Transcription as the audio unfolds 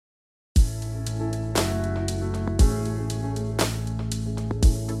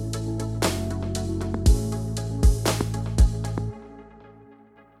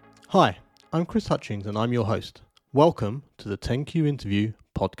Hi, I'm Chris Hutchings and I'm your host. Welcome to the 10Q Interview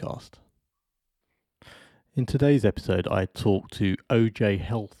podcast. In today's episode, I talk to OJAY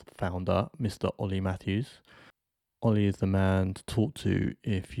Health founder, Mr. Ollie Matthews. Ollie is the man to talk to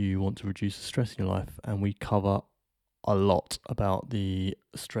if you want to reduce the stress in your life, and we cover a lot about the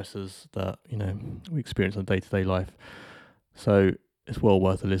stresses that, we experience in day-to-day life. So it's well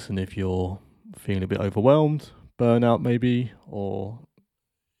worth a listen if you're feeling a bit overwhelmed, burnout maybe, or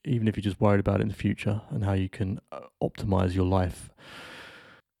even if you're just worried about it in the future and how you can optimize your life.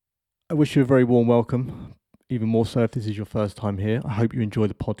 I wish you a very warm welcome, even more so if this is your first time here. I hope you enjoy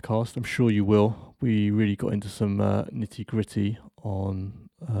the podcast. I'm sure you will. We really got into some nitty gritty on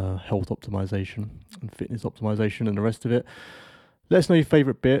health optimization and fitness optimization and the rest of it. Let us know your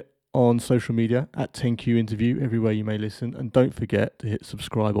favorite bit on social media at 10Q Interview, everywhere you may listen. And don't forget to hit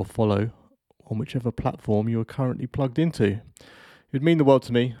subscribe or follow on whichever platform you are currently plugged into. It would mean the world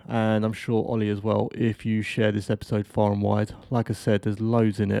to me, and I'm sure Ollie as well, if you share this episode far and wide. Like I said, there's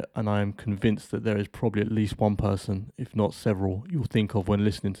loads in it, and I am convinced that there is probably at least one person, if not several, you'll think of when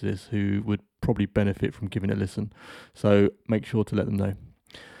listening to this who would probably benefit from giving it a listen. So make sure to let them know.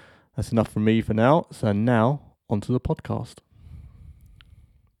 That's enough from me for now. So now, onto the podcast.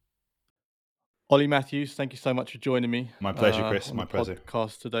 Ollie Matthews, thank you so much for joining me. My pleasure, Chris. On My the pleasure.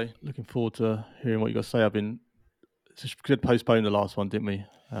 podcast today. Looking forward to hearing what you got to say. It's good postpone the last one, didn't we?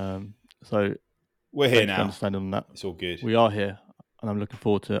 So we're here thanks now. for understanding on that. It's all good. We are here, and I'm looking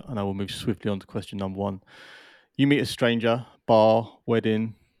forward to it. And I will move swiftly on to question number one. You meet a stranger, bar,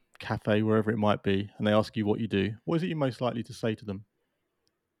 wedding, cafe, wherever it might be, and they ask you what you do. What is it you're most likely to say to them?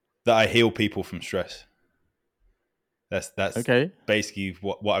 That I heal people from stress. That's okay. Basically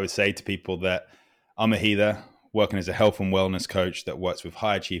what I would say to people, that I'm a healer working as a health and wellness coach that works with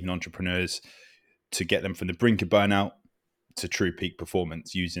high achieving entrepreneurs to get them from the brink of burnout to true peak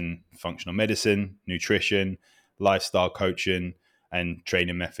performance using functional medicine, nutrition, lifestyle coaching, and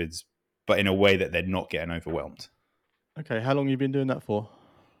training methods, but in a way that they're not getting overwhelmed. Okay, how long have you been doing that for?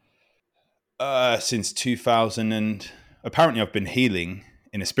 Since 2000, and apparently I've been healing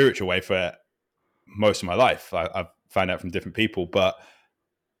in a spiritual way for most of my life. I've found out from different people, but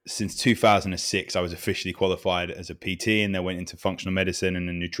since 2006, I was officially qualified as a PT, and then went into functional medicine and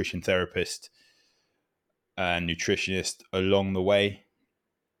a nutrition therapist and nutritionist along the way.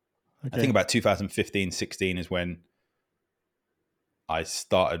 Okay. I think about 2015, 16 is when I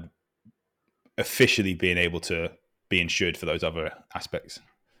started officially being able to be insured for those other aspects.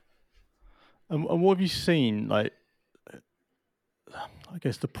 And what have you seen, like, I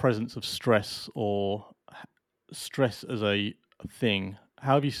guess the presence of stress or stress as a thing?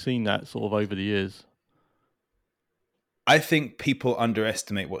 How have you seen that sort of over the years? I think people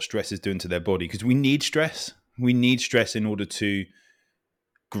underestimate what stress is doing to their body, because we need stress. We need stress in order to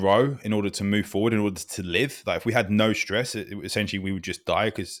grow, in order to move forward, in order to live. Like if we had no stress, essentially we would just die,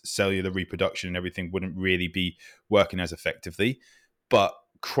 because cellular reproduction and everything wouldn't really be working as effectively. But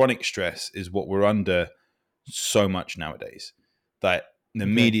chronic stress is what we're under so much nowadays, that the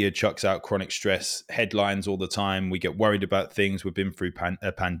media chucks out chronic stress headlines all the time. We get worried about things. We've been through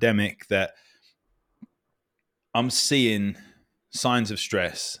a pandemic. That I'm seeing signs of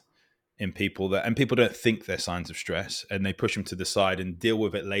stress in people, and people don't think they're signs of stress, and they push them to the side and deal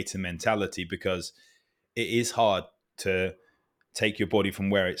with it later mentality, because it is hard to take your body from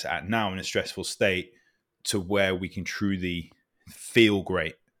where it's at now in a stressful state to where we can truly feel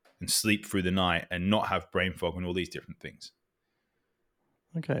great and sleep through the night and not have brain fog and all these different things.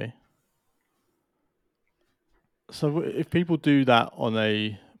 Okay. So if people do that on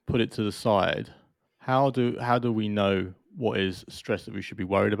a put it to the side, how do we know what is stress that we should be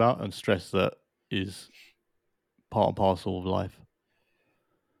worried about and stress that is part and parcel of life?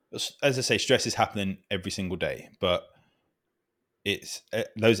 As I say, stress is happening every single day, but it's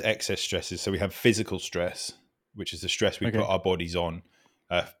those excess stresses. So we have physical stress, which is the stress we put our bodies on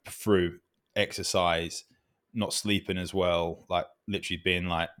through exercise, not sleeping as well, like literally being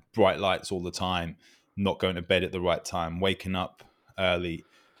like bright lights all the time, not going to bed at the right time, waking up early,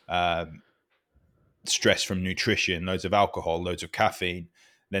 stress from nutrition, loads of alcohol, loads of caffeine.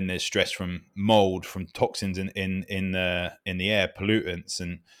 Then there's stress from mold, from toxins in the air, pollutants,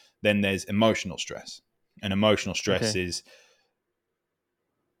 and then there's emotional stress. And emotional stress is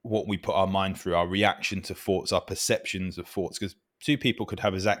what we put our mind through, our reaction to thoughts, our perceptions of thoughts. Because two people could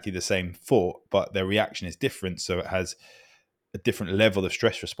have exactly the same thought, but their reaction is different, so it has a different level of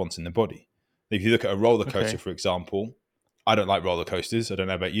stress response in the body. If you look at a roller coaster, for example, I don't like roller coasters. I don't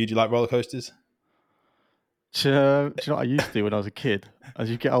know about you. Do you like roller coasters? Do you know what I used to when I was a kid? As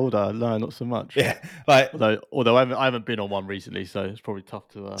you get older, no, not so much. Yeah, like Although I haven't been on one recently, so it's probably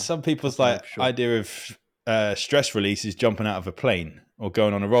some tough people's to know like for sure. idea of stress release is jumping out of a plane or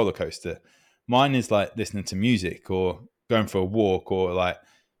going on a roller coaster. Mine is like listening to music or going for a walk or like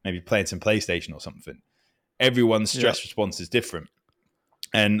maybe playing some PlayStation or something. Everyone's Yeah. stress response is different,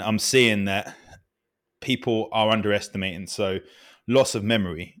 and I'm seeing that people are underestimating. So loss of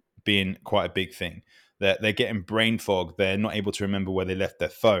memory being quite a big thing. That they're getting brain fog. They're not able to remember where they left their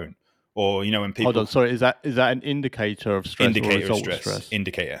phone, or when Hold people on. Sorry, is that an indicator of stress or a indicator of result of stress, stress?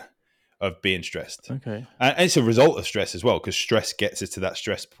 indicator of being stressed. Okay. And it's a result of stress as well, because stress gets us to that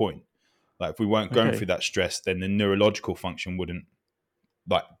stress point. Like if we weren't going through Okay. that stress, then the neurological function wouldn't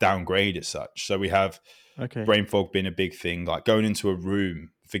like downgrade as such. So we have Okay. brain fog being a big thing, like going into a room,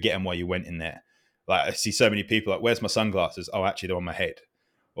 forgetting why you went in there. Like I see so many people like, where's my sunglasses? Oh, actually they're on my head.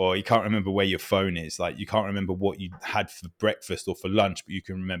 Or you can't remember where your phone is. Like you can't remember what you had for breakfast or for lunch, but you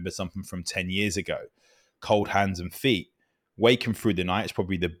can remember something from 10 years ago. Cold hands and feet. Waking through the night is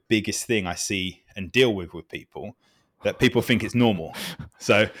probably the biggest thing I see and deal with people, that people think it's normal.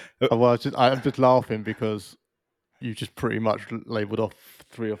 So Well, I'm just laughing because you just pretty much labelled off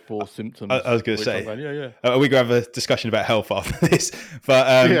 3 or 4 I symptoms, was going to which I'm say, going, yeah, yeah, we could have a discussion about health after this, but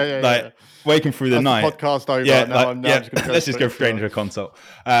yeah, yeah, yeah, like yeah. waking through the That's the night, podcast over. yeah, Now like I'm yeah, just going to go let's just straight go straight into into a consult.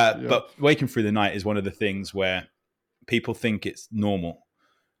 yeah, But waking through the night is one of the things where people think it's normal,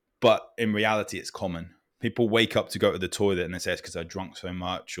 but in reality, it's common. People wake up to go to the toilet and they say it's because I drunk so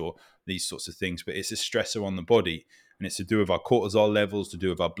much or these sorts of things, but it's a stressor on the body, and it's to do with our cortisol levels, to do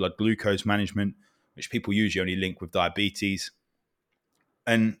with our blood glucose management, which people usually only link with diabetes.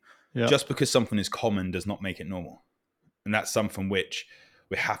 And yeah, just because something is common does not make it normal. And that's something which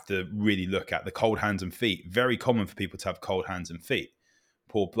we have to really look at. The cold hands and feet, very common for people to have cold hands and feet,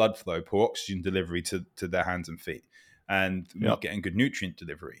 poor blood flow, poor oxygen delivery to their hands and feet, and yeah, not getting good nutrient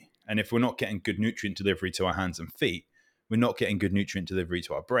delivery. And if we're not getting good nutrient delivery to our hands and feet, we're not getting good nutrient delivery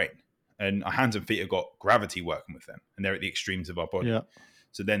to our brain. And our hands and feet have got gravity working with them, and they're at the extremes of our yeah, body.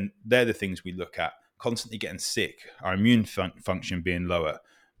 So then they're the things we look at. Constantly getting sick, our immune function being lower,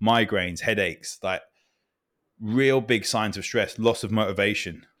 migraines, headaches, like real big signs of stress, loss of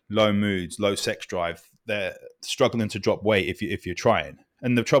motivation, low moods, low sex drive. They're struggling to drop weight if you're trying.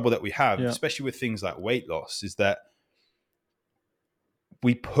 And the trouble that we have, yeah, especially with things like weight loss, is that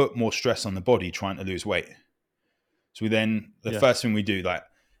we put more stress on the body trying to lose weight. So the yes. first thing we do, like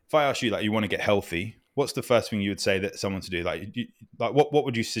if I ask you, like you want to get healthy, what's the first thing you would say that someone to do? Like what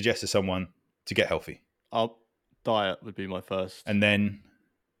would you suggest to someone to get healthy? Our diet would be my first And then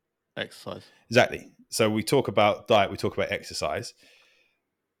exercise. exactly. So we talk about diet, we talk about exercise.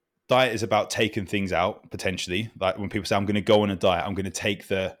 Diet is about taking things out potentially. Like when people say, I'm going to go on a diet, I'm going to take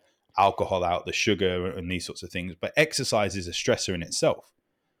the alcohol out, the sugar, and these sorts of things. But exercise is a stressor in itself.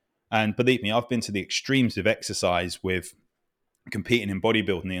 And believe me, I've been to the extremes of exercise with competing in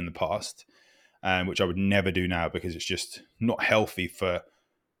bodybuilding in the past, which I would never do now because it's just not healthy for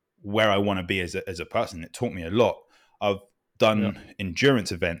where I want to be as a person. It taught me a lot. I've Yeah, done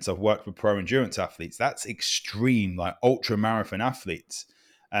endurance events. I've worked with pro endurance athletes. That's extreme, like ultra marathon athletes.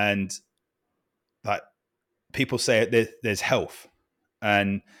 And like people say there's health,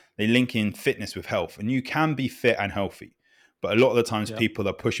 and they link in fitness with health, and you can be fit and healthy, but a lot of the times yeah. people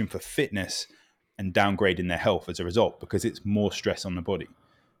are pushing for fitness and downgrading their health as a result because it's more stress on the body,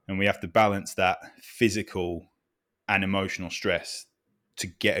 and we have to balance that physical and emotional stress to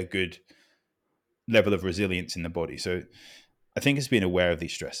get a good level of resilience in the body. So I think it's being aware of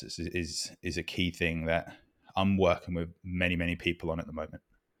these stresses is a key thing that I'm working with many people on at the moment.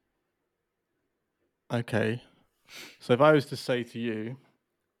 Okay. So if I was to say to you,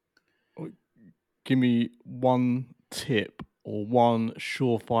 give me one tip or one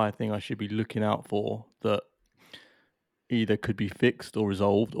surefire thing I should be looking out for that either could be fixed or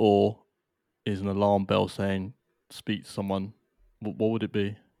resolved, or is an alarm bell saying speak to someone, what would it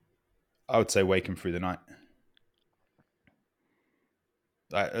be? I would say waking through the night.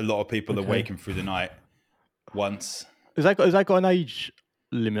 Like a lot of people are Okay. waking through the night once. Is that got an age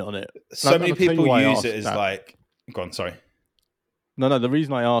limit on it? So And many I'll tell you people why I use it asked as that. like, go on, sorry. No, no. The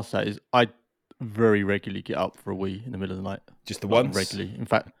reason I asked that is I very regularly get up for a wee in the middle of the night. Just the Like once, regularly. In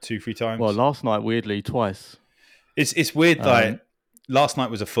fact, two, three well, times. last night weirdly twice. It's weird. Like Um, last night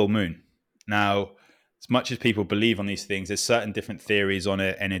was a full moon. Now, as much as people believe on these things, there's certain different theories on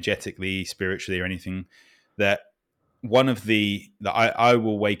it, energetically, spiritually, or anything. That one of that I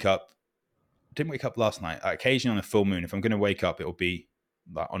will wake up. Didn't wake up last night. Occasionally on a full moon. If I'm going to wake up, it will be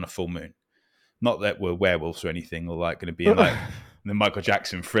like on a full moon. Not that we're werewolves or anything, or like going to be in like the Michael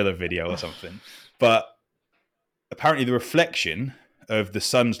Jackson Thriller video or something. But apparently the reflection of the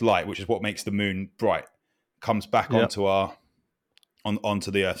sun's light, which is what makes the moon bright, comes back Yep.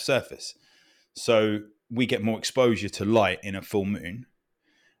 onto the Earth's surface. So we get more exposure to light in a full moon,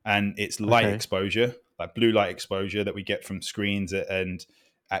 and it's light Okay. exposure, like blue light exposure that we get from screens, and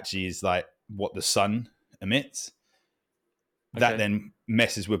actually is like what the sun emits. That Okay. then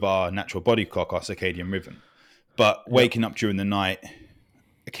messes with our natural body clock, our circadian rhythm. But Yep. waking up during the night,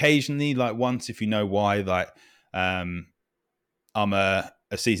 occasionally, like once, if you know why, like I'm a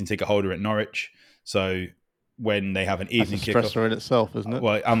season ticket holder at Norwich, so when they have an That's a evening kickoff, stressor in itself, isn't it?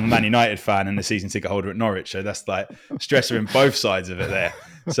 well, I'm a Man United fan and a season ticket holder at Norwich, so that's like stressor in both sides of it there.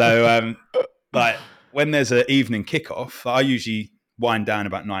 So, like when there's an evening kickoff, I usually wind down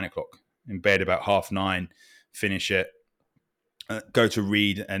about 9 o'clock, in bed about 9:30, finish it, go to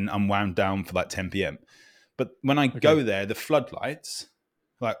read, and I'm wound down for like 10 p.m. But when I Okay. go there, the floodlights,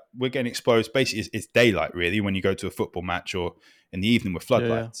 like we're getting exposed. Basically, it's daylight really when you go to a football match or in the evening with Yeah. Yeah.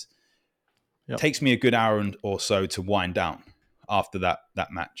 floodlights. Yep. Takes me a good hour or so to wind down after that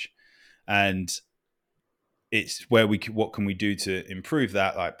match, and it's where what can we do to improve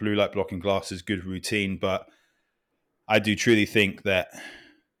that? Like blue light blocking glasses, good routine, but I do truly think that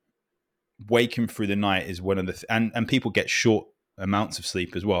waking through the night is one of the and people get short amounts of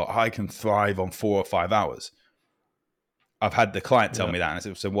sleep as well. I can thrive on 4 or 5 hours. I've had the client tell Yep. me that, and I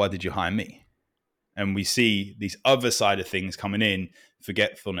said, "So why did you hire me?" And we see these other side of things coming in: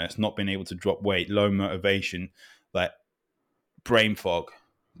 forgetfulness, not being able to drop weight, low motivation, like brain fog,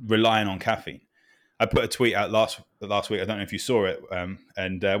 relying on caffeine. I put a tweet out last week. I don't know if you saw it,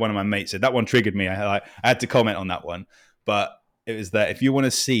 and one of my mates said that one triggered me. I had to comment on that one, but it was that if you want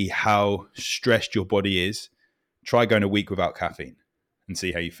to see how stressed your body is, try going a week without caffeine and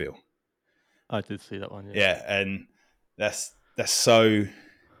see how you feel. I did see that one. Yeah. Yeah, and that's so.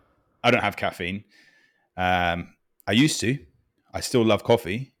 I don't have caffeine. I used to. I still love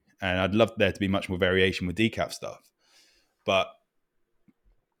coffee, and I'd love there to be much more variation with decaf stuff. But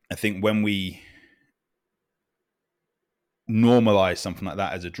I think when we normalize something like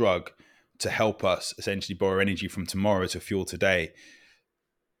that as a drug to help us essentially borrow energy from tomorrow to fuel today,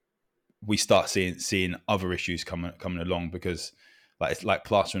 we start seeing other issues coming along, because like it's like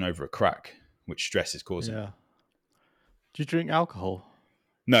plastering over a crack, which stress is causing. Yeah. Do you drink alcohol?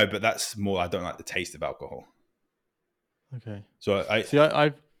 No, but that's more. I don't like the taste of alcohol. Okay. So See,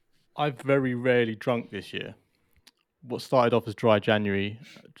 I've very rarely drunk this year. What started off as dry January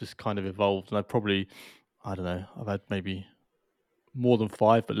just kind of evolved, and I don't know, I've had maybe more than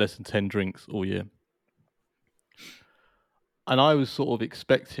 5, but less than 10 drinks all year. And I was sort of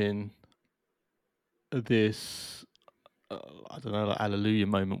expecting this, I don't know, like hallelujah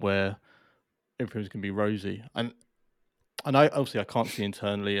moment where everything's going to be rosy. And I obviously I can't see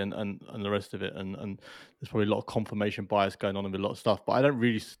internally and the rest of it, and there's probably a lot of confirmation bias going on with a lot of stuff, but I don't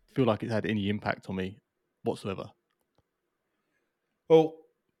really feel like it's had any impact on me whatsoever. well,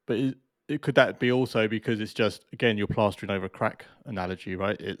 But could that be also because it's just, again, you're plastering over a crack analogy,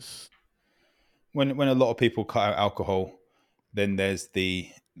 right? It's when a lot of people cut out alcohol, then there's the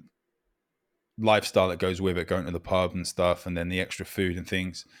lifestyle that goes with it, going to the pub and stuff, and then the extra food and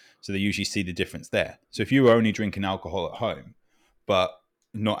things. So they usually see the difference there. So if you were only drinking alcohol at home, but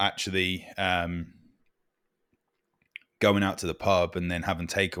not actually going out to the pub and then having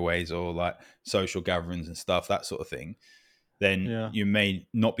takeaways or like social gatherings and stuff, that sort of thing, then yeah, you may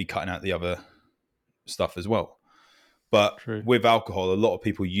not be cutting out the other stuff as well. But true. with alcohol, a lot of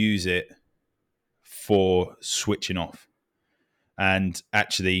people use it for switching off. And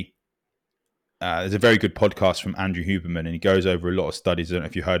actually, there's a very good podcast from Andrew Huberman, and he goes over a lot of studies. I don't know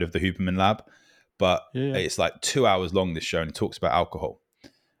if you heard of the Huberman Lab, but Yeah, yeah, it's like 2 hours long, this show, and it talks about alcohol.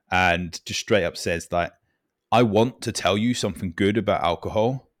 And just straight up says that I want to tell you something good about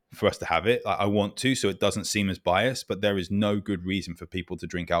alcohol for us to have it. Like, I want to, so it doesn't seem as biased, but there is no good reason for people to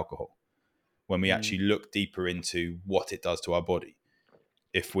drink alcohol when we actually look deeper into what it does to our body.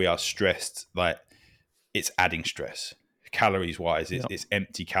 If we are stressed, like, it's adding stress. Calories wise, yeah, it's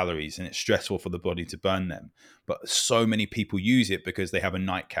empty calories, and it's stressful for the body to burn them. But so many people use it because they have a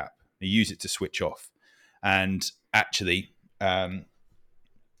nightcap. They use it to switch off. And actually,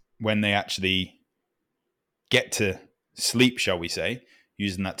 when they actually get to sleep, shall we say,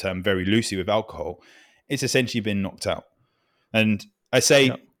 using that term very loosely with alcohol, it's essentially been knocked out. And I yeah,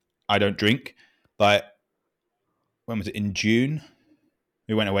 say I don't drink. Like, when was it? In June,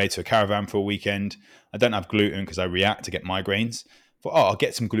 we went away to a caravan for a weekend. I don't have gluten because I react to get migraines. Thought, I'll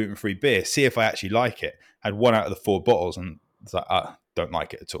get some gluten-free beer, see if I actually like it. Had one out of the 4 bottles, and it's like, I don't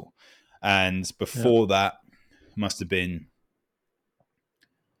like it at all. And yeah. before that, must have been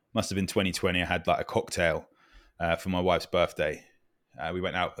 2020. I had like a cocktail for my wife's birthday. We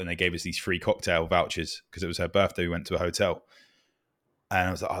went out and they gave us these free cocktail vouchers because it was her birthday. We went to a hotel, and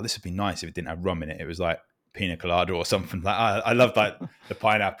I was like, "Oh, this would be nice if it didn't have rum in it." It was like pina colada or something. Like I loved like the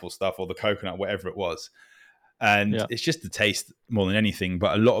pineapple stuff or the coconut, whatever it was. And Yeah. it's just the taste more than anything.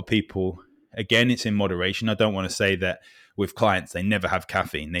 But a lot of people, again, it's in moderation. I don't want to say that with clients they never have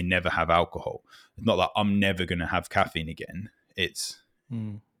caffeine, they never have alcohol. It's not like I'm never going to have caffeine again. It's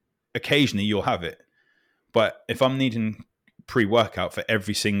occasionally you'll have it. But if I'm needing pre-workout for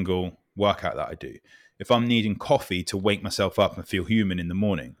every single workout that I do, if I'm needing coffee to wake myself up and feel human in the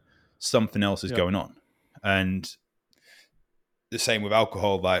morning, something else is going on. And the same with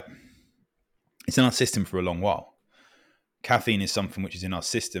alcohol, like it's in our system for a long while. Caffeine is something which is in our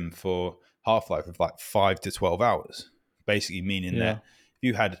system for half-life of like 5 to 12 hours, basically meaning that if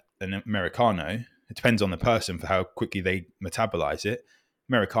you had an Americano, it depends on the person for how quickly they metabolize it.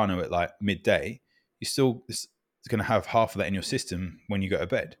 Americano at like midday, you still it's going to have half of that in your system when you go to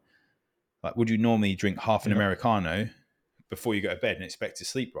bed. Like, would you normally drink half an Americano before you go to bed and expect to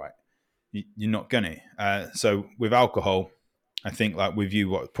sleep right? You're not going to. So with alcohol, I think like with you,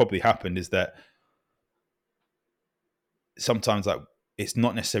 what probably happened is that sometimes like it's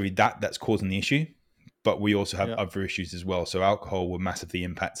not necessarily that's causing the issue, but we also have other issues as well. So alcohol will massively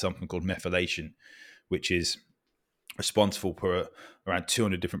impact something called methylation, which is responsible for around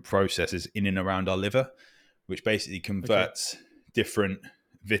 200 different processes in and around our liver, which basically converts different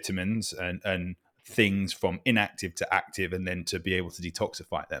vitamins and things from inactive to active and then to be able to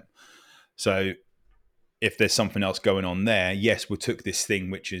detoxify them. So if there's something else going on there, yes, we took this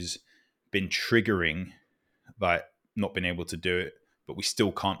thing which has been triggering, like not being able to do it, but we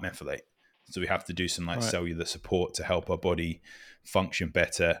still can't methylate. So we have to do some like cellular support to help our body function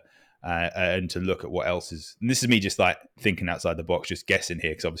better and to look at what else is. And this is me just like thinking outside the box, just guessing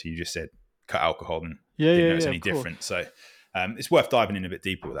here, because obviously you just said cut alcohol and didn't know it's any different. So it's worth diving in a bit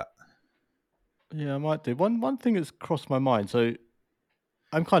deeper with that. Yeah, I might do. One thing that's crossed my mind. So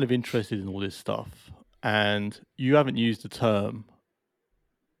I'm kind of interested in all this stuff, and you haven't used the term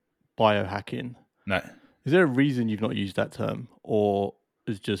biohacking. No. Is there a reason you've not used that term, or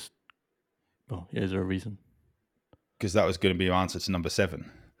is just? Oh, yeah. Is there a reason? Because that was going to be your answer to number 7.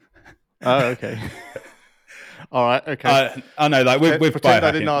 Oh, okay. All right. Okay. I know, like with pretend biohacking,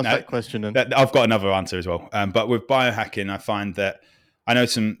 I didn't ask that question. And I've got another answer as well. But with biohacking, I find that I know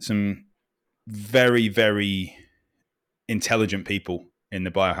some very, very intelligent people in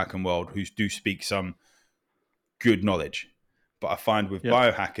the biohacking world who do speak some good knowledge. But I find with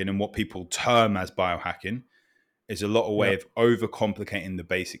biohacking and what people term as biohacking is a lot of way of overcomplicating the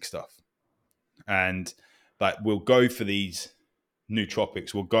basic stuff. And like we'll go for these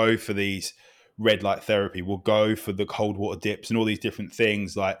nootropics, we'll go for these red light therapy, we'll go for the cold water dips and all these different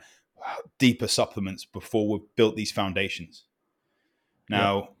things, like deeper supplements before we've built these foundations.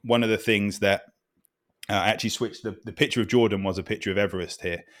 Now, one of the things that I actually switched, the picture of Jordan was a picture of Everest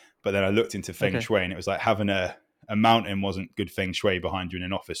here, but then I looked into Feng Shui and it was like having a mountain wasn't good Feng Shui behind you in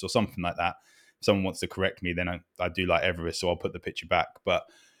an office or something like that. If someone wants to correct me, then I do like Everest, so I'll put the picture back. But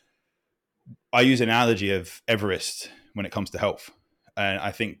I use an analogy of Everest when it comes to health. And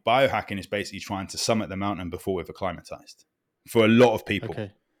I think biohacking is basically trying to summit the mountain before we've acclimatized for a lot of people.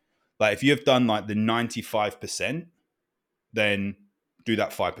 Like if you've done like the 95%, then do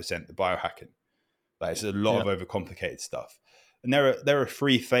that 5%, the biohacking. Like it's a lot of overcomplicated stuff. And there are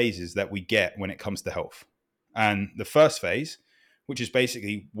 3 phases that we get when it comes to health. And the first phase, which is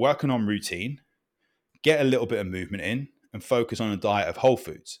basically working on routine, get a little bit of movement in and focus on a diet of whole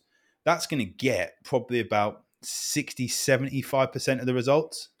foods. That's going to get probably about 60, 75% of the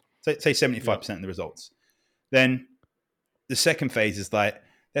results. Say 75% of the results. Then the second phase is like,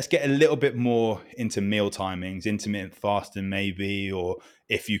 let's get a little bit more into meal timings, intermittent fasting maybe, or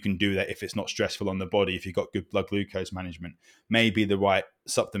if you can do that, if it's not stressful on the body, if you've got good blood glucose management, maybe the right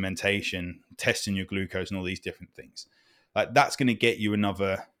supplementation, testing your glucose and all these different things. Like that's going to get you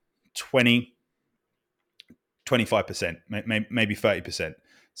another 20, 25%, maybe 30%,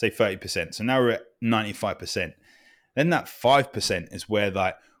 say 30%. So now we're at 95%. Then that 5% is where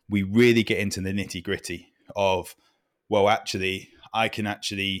like we really get into the nitty gritty of, well, actually, I can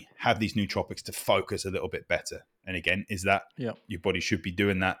actually have these nootropics to focus a little bit better. And again, is that your body should be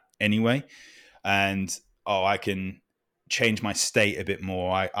doing that anyway? And, I can change my state a bit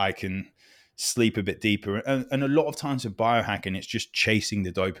more. I can sleep a bit deeper. And a lot of times with biohacking, it's just chasing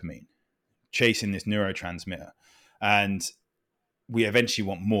the dopamine, chasing this neurotransmitter. And we eventually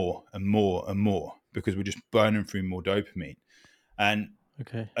want more and more and more because we're just burning through more dopamine. And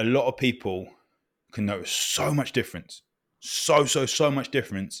a lot of people can notice so much difference, so much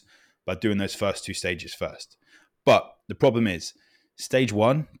difference by doing those first 2 stages first. But the problem is, stage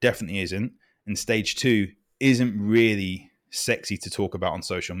 1 definitely isn't, and stage 2 isn't really sexy to talk about on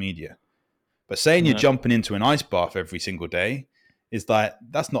social media. But saying you're No. jumping into an ice bath every single day is like,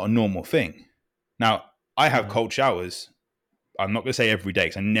 that's not a normal thing. Now, I have No. cold showers. I'm not going to say every day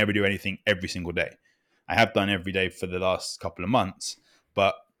because I never do anything every single day. I have done every day for the last couple of months,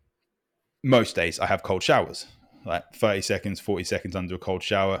 but most days I have cold showers, like 30 seconds, 40 seconds under a cold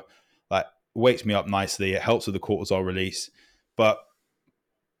shower. Like, wakes me up nicely. It helps with the cortisol release. But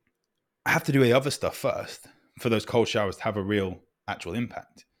I have to do the other stuff first for those cold showers to have a real actual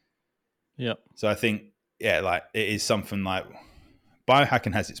impact. Yeah. So I think, yeah, like it is something like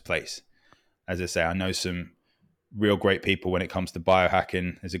biohacking has its place. As I say, I know some real great people when it comes to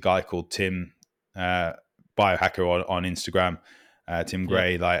biohacking. There's a guy called Tim, biohacker on Instagram, Tim Yeah.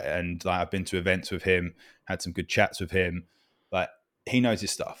 Gray. And I've been to events with him, had some good chats with him. Like, he knows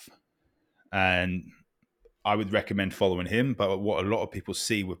his stuff, and I would recommend following him. But what a lot of people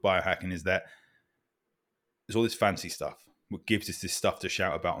see with biohacking is that there's all this fancy stuff, what gives us this stuff to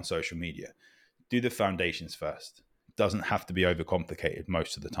shout about on social media. Do the foundations first. It doesn't have to be overcomplicated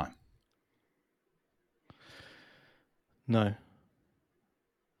most of the time. No. And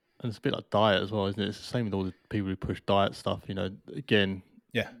it's a bit like diet as well, isn't it? It's the same with all the people who push diet stuff. Again,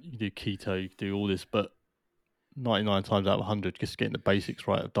 Yeah. you do keto, you can do all this, but 99 times out of 100, just getting the basics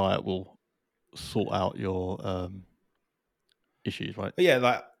right of diet will sort out your issues, right? But yeah,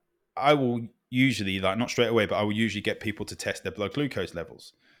 like I will usually, like not straight away, but I will usually get people to test their blood glucose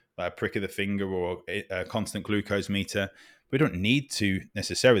levels, like a prick of the finger or a constant glucose meter. We don't need to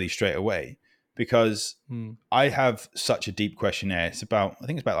necessarily straight away because Mm. I have such a deep questionnaire. I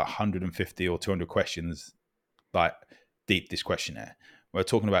think it's about like 150 or 200 questions, like deep, this questionnaire. We're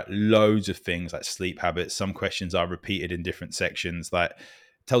talking about loads of things like sleep habits. Some questions are repeated in different sections. Like,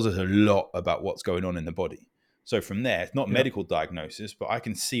 it tells us a lot about what's going on in the body. So from there, it's not Yeah. medical diagnosis, but I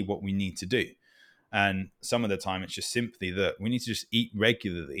can see what we need to do. And some of the time, it's just simply that we need to just eat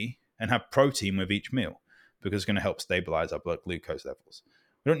regularly and have protein with each meal because it's going to help stabilize our blood glucose levels.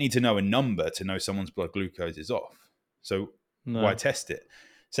 We don't need to know a number to know someone's blood glucose is off. So why No. test it?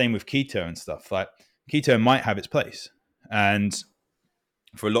 Same with keto and stuff. Like, keto might have its place. And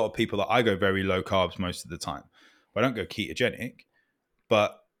for a lot of people, I go very low carbs most of the time. I don't go ketogenic,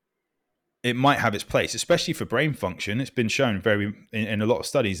 but it might have its place, especially for brain function. It's been shown in a lot of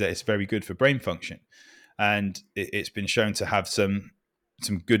studies that it's very good for brain function, and it's been shown to have some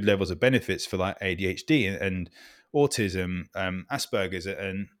good levels of benefits for like ADHD and autism, Asperger's,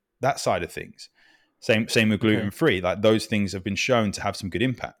 and that side of things. Same with Okay. gluten free. Like, those things have been shown to have some good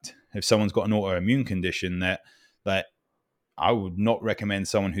impact. If someone's got an autoimmune condition, that I would not recommend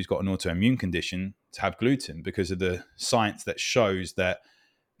someone who's got an autoimmune condition to have gluten because of the science that shows that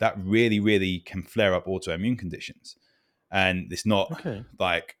really, really can flare up autoimmune conditions. And it's not Okay.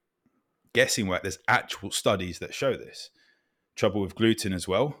 like guessing work. There's actual studies that show this. Trouble with gluten as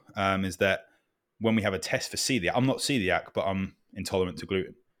well is that when we have a test for celiac, I'm not celiac, but I'm intolerant to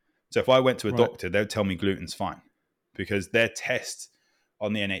gluten. So if I went to a Right. doctor, they would tell me gluten's fine because their tests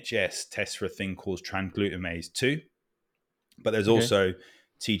on the NHS test for a thing called transglutamase 2, but there's Okay. also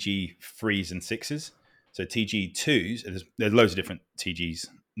TG3s and 6s. So TG2s, there's loads of different TGs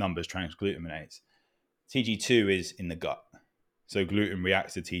numbers, transglutaminase. TG2 is in the gut. So gluten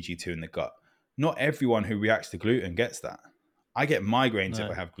reacts to TG2 in the gut. Not everyone who reacts to gluten gets that. I get migraines if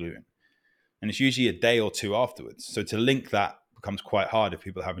No. I have gluten, and it's usually a day or two afterwards. So to link that becomes quite hard if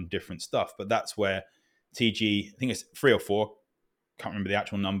people are having different stuff. But that's where TG, I think it's 3 or 4, can't remember the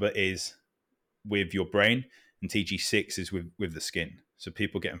actual number, is with your brain, and TG6 is with the skin. So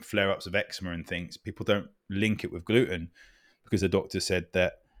people getting flare-ups of eczema and things, people don't link it with gluten because the doctor said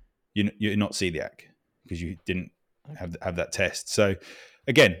that you're not celiac because you didn't Okay. have that test. So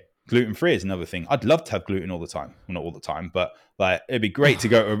again, gluten-free is another thing. I'd love to have gluten all the time. Well, not all the time, but like, it'd be great to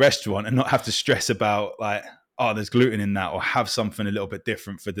go to a restaurant and not have to stress about like, oh, there's gluten in that, or have something a little bit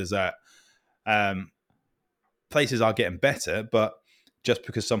different for dessert. Places are getting better, but just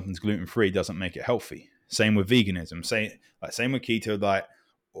because something's gluten-free doesn't make it healthy. Same with veganism. Same with keto. Like,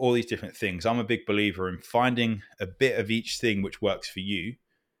 all these different things. I'm a big believer in finding a bit of each thing which works for you,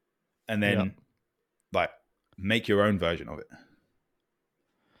 and Yeah. then like make your own version of it.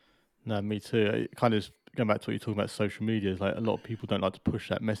 No, me too. It kind of going back to what you're talking about social media. Is like a lot of people don't like to push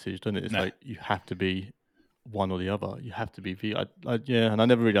that message, don't it? It's No, like you have to be one or the other. You have to be yeah, and I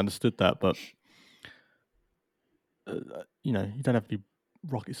never really understood that, but you don't have to be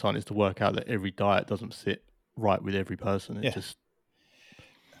rocket scientist to work out that every diet doesn't sit right with every person. It yeah, just,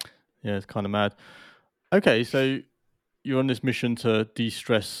 yeah, it's kind of mad. Okay, so you're on this mission to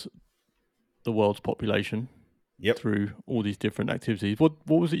de-stress the world's population. Yep. through all these different activities. What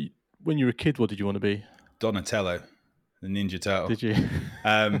was it when you were a kid? What did you want to be? Donatello, the Ninja Turtle. Did you?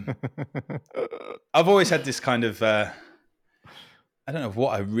 I've always had this kind of, I don't know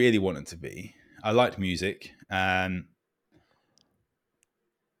what I really wanted to be. I liked music and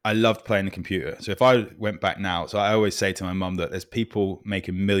I loved playing the computer. So if I went back now, so I always say to my mum that there's people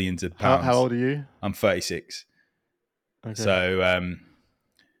making millions of How pounds. old are you? I'm 36. Okay. So,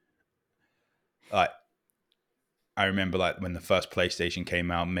 like, I remember like when the first PlayStation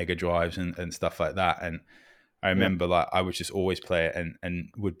came out, Mega Drives and stuff like that. And I remember like I would just always play it and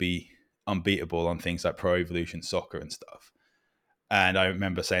would be unbeatable on things like Pro Evolution Soccer and stuff. And I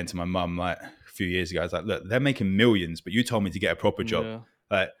remember saying to my mum like a few years ago, I was like, look, they're making millions, but you told me to get a proper job. Yeah.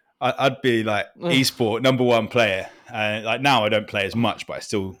 Like I'd be like esport #1 player. And like now I don't play as much, but I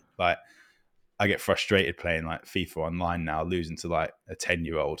still like, I get frustrated playing like FIFA online now, losing to like a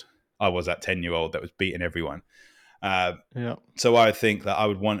 10-year-old. I was that 10-year-old that was beating everyone. Yeah. So I think that I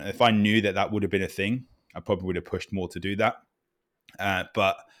would want, if I knew that that would have been a thing, I probably would have pushed more to do that.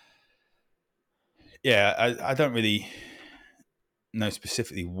 But yeah, I don't really know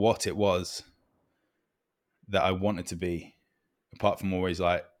specifically what it was that I wanted to be, apart from always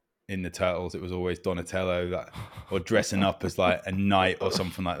like in the Turtles, it was always Donatello, that, or dressing up as like a knight or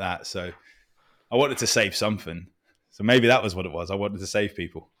something like that. So I wanted to save something. So maybe that was what it was. I wanted to save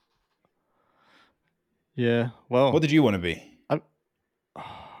people. Yeah. Well, What did you want to be? I'm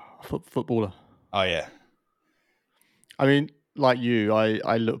footballer. Oh yeah. I mean, like you,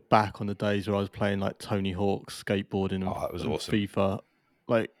 I look back on the days where I was playing like Tony Hawk, skateboarding, Oh, that was and awesome. FIFA.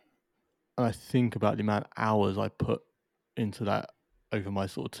 Like, and I think about the amount of hours I put into that over my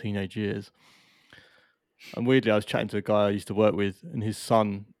sort of teenage years. And weirdly, I was chatting to a guy I used to work with, and his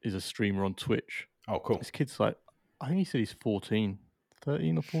son is a streamer on Twitch. Oh, cool. This kid's like, I think he said he's 14,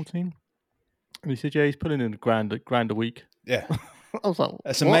 13 or 14. And he said, yeah, he's putting in a grand a week. Yeah. I was like,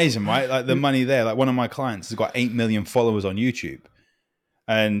 That's what? amazing, right? Like the money there. Like one of my clients has got 8 million followers on YouTube.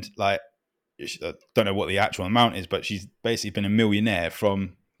 And like, I don't know what the actual amount is, but she's basically been a millionaire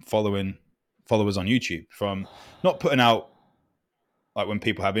from following followers on YouTube, from not putting out, like when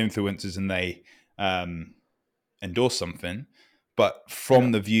people have influencers and they endorse something, but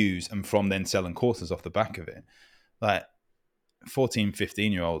from the views and from then selling courses off the back of it. Like 14,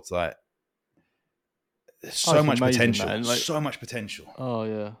 15-year-olds, like there's so much amazing, potential, man. Like, so much potential. Oh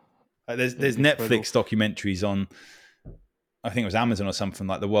yeah. Like there's Netflix documentaries on, I think it was Amazon or something,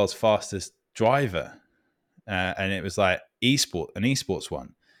 like the world's fastest driver. And it was like an esports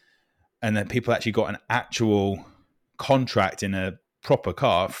one. And then people actually got an actual contract in a proper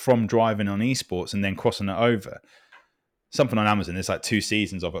car from driving on esports and then crossing it over. Something on Amazon. There's like 2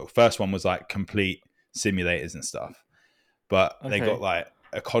 seasons of it. First one was like complete simulators and stuff, but they got like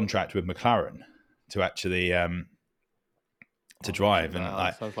a contract with McLaren to actually to drive. And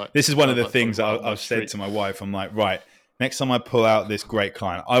like this is one of the things I've said to my wife. I'm like, right, next time I pull out this great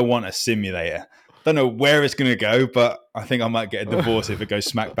client, I want a simulator. Don't know where it's going to go, but I think I might get a divorce if it goes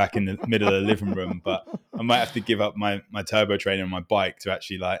smack back in the middle of the living room. But I might have to give up my turbo trainer and my bike to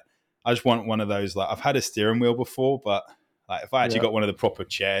actually like, I just want one of those. Like I've had a steering wheel before, but like if I actually got one of the proper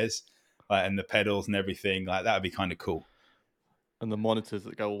chairs, like and the pedals and everything, like that would be kind of cool. And the monitors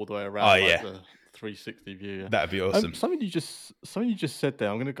that go all the way around, the 360 view. Yeah. That'd be awesome. Something you just said there.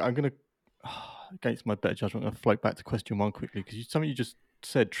 I'm gonna against my better judgment, I'm gonna float back to question 1 quickly, because something you just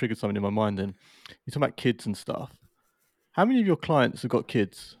said triggered something in my mind. Then you're talking about kids and stuff. How many of your clients have got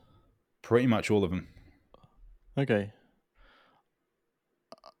kids? Pretty much all of them. Okay.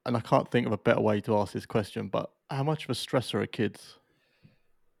 And I can't think of a better way to ask this question, but how much of a stressor are kids?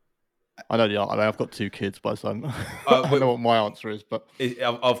 I know the answer. I mean, I've got 2 kids, but I know what my answer is. But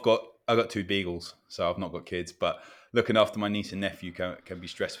I've got 2 beagles, so I've not got kids. But looking after my niece and nephew can be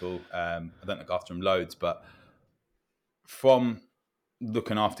stressful. I don't look after them loads, but from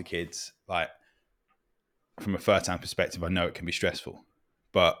looking after kids, like from a first-hand perspective, I know it can be stressful.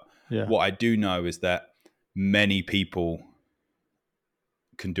 But what I do know is that many people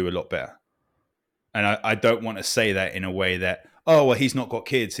can do a lot better. And I don't want to say that in a way that, oh, well, he's not got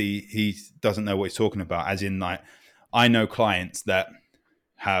kids. He doesn't know what he's talking about. As in, like, I know clients that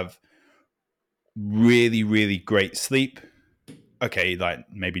have really, really great sleep. Okay, like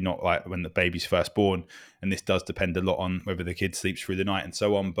maybe not like when the baby's first born. And this does depend a lot on whether the kid sleeps through the night and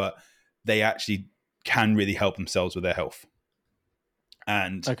so on. But they actually can really help themselves with their health.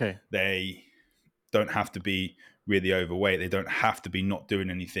 And they don't have to be really overweight. They don't have to be not doing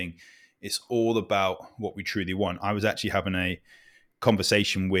anything. It's all about what we truly want. I was actually having a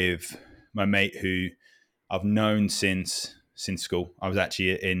conversation with my mate who I've known since school. I was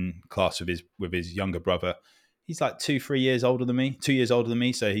actually in class with his younger brother. he's like 2 years older than me.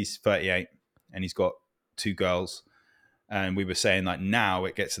 So he's 38 and he's got 2 girls. And we were saying like now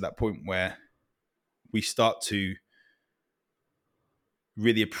it gets to that point where we start to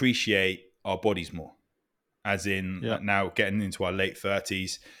really appreciate our bodies more, as in Yeah. now getting into our late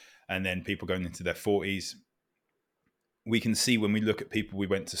 30s and then people going into their 40s. We can see when we look at people we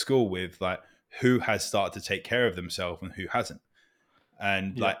went to school with, like who has started to take care of themselves and who hasn't.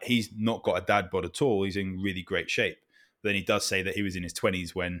 And Yeah. like he's not got a dad bod at all. He's in really great shape. But then he does say that he was in his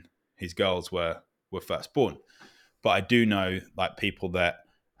 20s when his girls were first born. But I do know like people that,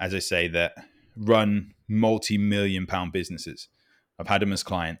 as I say, that run multi-million pound businesses. I've had them as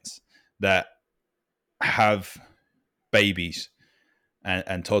clients that have babies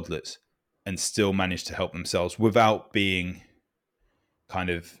and toddlers and still manage to help themselves without being kind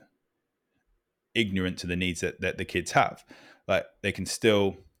of ignorant to the needs that the kids have. Like they can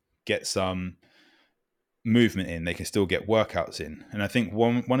still get some movement in, they can still get workouts in. And I think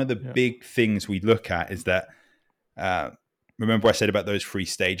one of the big things we look at is that remember I said about those 3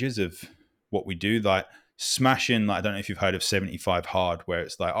 stages of what we do, like smashing, like I don't know if you've heard of 75 hard, where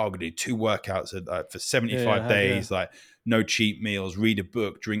it's like, oh, I'm gonna do 2 workouts for 75 days, like no cheat meals, read a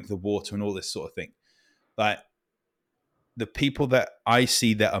book, drink the water, and all this sort of thing. Like the people that I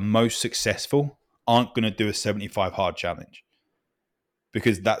see that are most successful aren't going to do a 75 hard challenge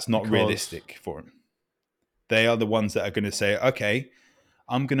because that's not realistic for them. They are the ones that are going to say, okay,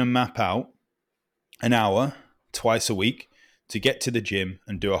 I'm going to map out an hour twice a week to get to the gym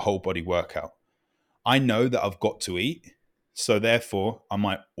and do a whole body workout. I know that I've got to eat, so therefore I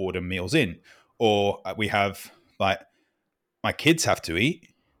might order meals in, or we have like my kids have to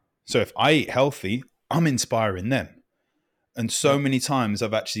eat. So if I eat healthy, I'm inspiring them. And so many times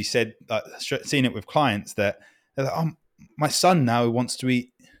I've actually said, seen it with clients that they're like, oh, my son now wants to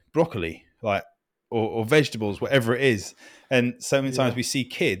eat broccoli, like, or vegetables, whatever it is. And so many times we see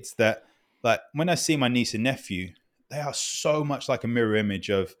kids that, like, when I see my niece and nephew, they are so much like a mirror image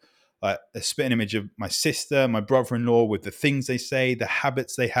of, like, a spitting image of my sister, my brother-in-law, with the things they say, the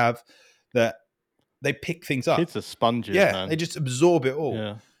habits they have, that they pick things up. Kids are sponges, man. They just absorb it all.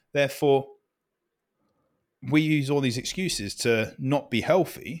 Yeah. Therefore, we use all these excuses to not be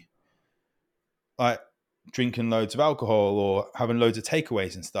healthy, like drinking loads of alcohol or having loads of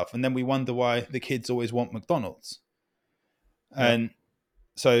takeaways and stuff. And then we wonder why the kids always want McDonald's. And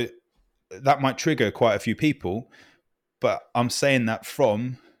so that might trigger quite a few people, but I'm saying that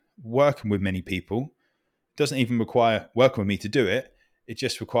from working with many people. It doesn't even require working with me to do it. It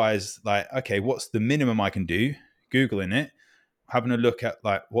just requires like, okay, what's the minimum I can do? Googling it, having a look at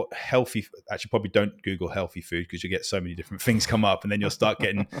like what healthy, actually probably don't Google healthy food because you get so many different things come up and then you'll start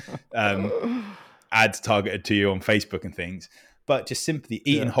getting ads targeted to you on Facebook and things. But just simply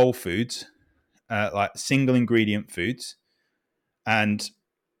eating whole foods, like single ingredient foods, and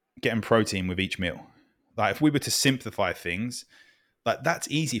getting protein with each meal. Like if we were to simplify things, like that's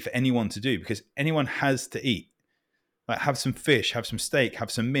easy for anyone to do because anyone has to eat. Like have some fish, have some steak,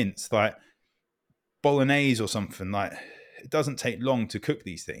 have some mince, like bolognese or something. Like it doesn't take long to cook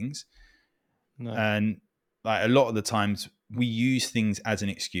these things. No. And like a lot of the times we use things as an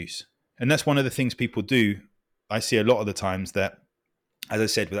excuse. And that's one of the things people do. I see a lot of the times that, as I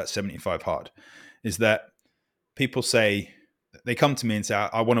said, with that 75 hard, is that people say, they come to me and say,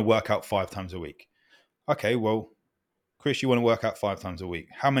 I want to work out 5 times a week. Okay, well, Chris, you want to work out 5 times a week.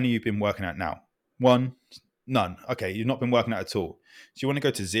 How many have you been working out now? 1? None. Okay, you've not been working out at all. So you want to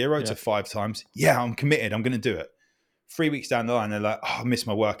go to 0 to 5 times? Yeah, I'm committed. I'm going to do it. 3 weeks down the line, they're like, oh, I missed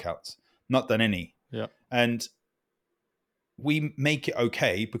my workouts. Not done any. Yeah. And we make it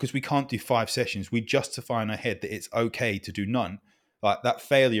okay because we can't do 5 sessions. We justify in our head that it's okay to do none. Like that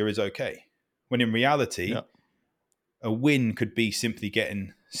failure is okay. When in reality, a win could be simply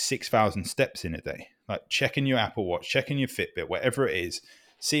getting 6,000 steps in a day. Like checking your Apple Watch, checking your Fitbit, whatever it is,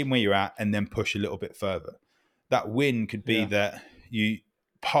 seeing where you're at and then push a little bit further. That win could be that you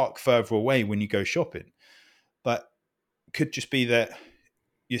park further away when you go shopping. But could just be that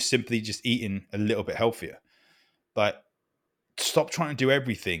you're simply just eating a little bit healthier. Like stop trying to do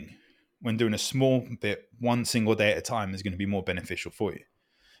everything when doing a small bit one single day at a time is going to be more beneficial for you.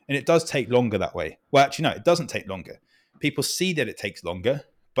 And it does take longer that way. Well, actually, no, it doesn't take longer. People see that it takes longer,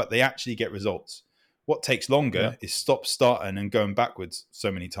 but they actually get results. What takes longer is stop starting and going backwards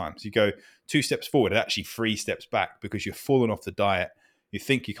so many times. You go 2 steps forward and actually 3 steps back because you're falling off the diet. You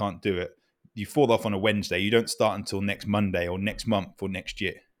think you can't do it. You fall off on a Wednesday. You don't start until next Monday or next month or next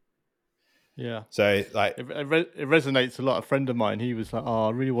year. Yeah. So like it resonates a lot. A friend of mine, he was like, "Oh,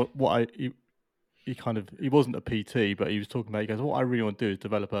 I really want he wasn't a PT, but he was talking about. He goes, what I really want to do is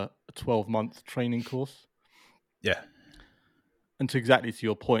develop a 12-month training course." Yeah. And exactly to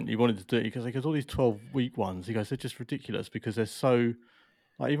your point, he wanted to do it because all these 12-week ones, he goes, they're just ridiculous because they're so,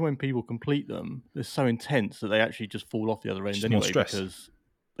 like, even when people complete them, they're so intense that they actually just fall off the other It's end just more anyway stress. because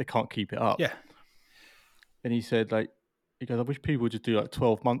they can't keep it up. Yeah. And he said, like, he goes, I wish people would just do like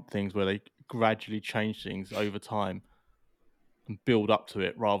 12-month things where they gradually change things over time and build up to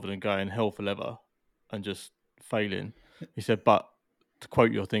it rather than going hell for leather and just failing. He said, but to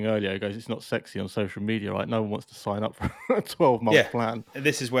quote your thing earlier, he goes, it's not sexy on social media, right? No one wants to sign up for a 12-month Yeah. plan. And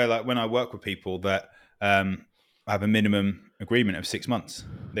this is where, like, when I work with people that I have a minimum agreement of 6 months,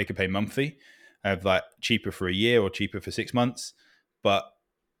 they could pay monthly. I have like cheaper for a year or cheaper for 6 months, but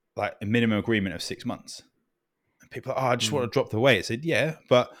like a minimum agreement of 6 months. And people are, I just want to drop the weight. I said, yeah,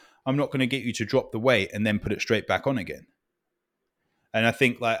 but I'm not going to get you to drop the weight and then put it straight back on again. And I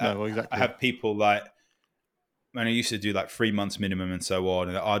think, like, No, well, I exactly. have people like, when I used to do like 3 months minimum and so on,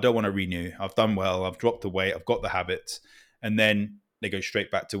 and I don't want to renew. I've done well. I've dropped the weight. I've got the habits, and then they go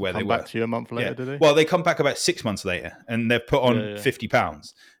straight back to where they Come back were. to you a month Yeah. later, did they? Well, they come back about 6 months later, and they've put on Yeah. 50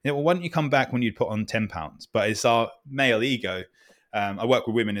 pounds. Yeah. Well, why don't you come back when you'd put on 10 pounds? But it's our male ego. I work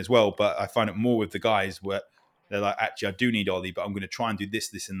with women as well, but I find it more with the guys where they're like, actually, I do need Ollie, but I'm going to try and do this,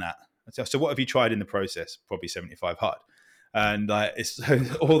 this, and that. So what have you tried in the process? Probably 75 hard. And it's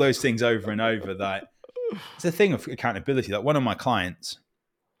all those things over and over that. It's a thing of accountability. Like, one of my clients,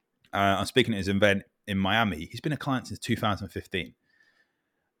 I'm speaking at his event in Miami. He's been a client since 2015, Okay.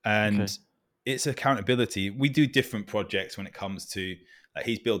 and it's accountability. We do different projects when it comes to, like,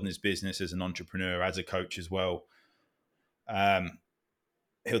 he's building his business as an entrepreneur, as a coach as well.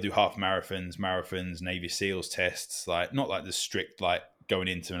 He'll do half marathons, Navy SEALs tests, like not like the strict like going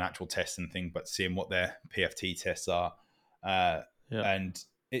into an actual test and thing, but seeing what their PFT tests are, Yeah. and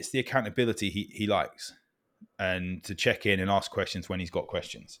it's the accountability he likes, and to check in and ask questions when he's got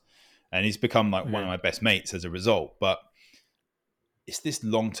questions. And he's become like one of Okay. my best mates as a result. But it's this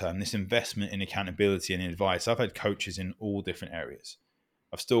long term, this investment in accountability and advice. I've had coaches in all different areas.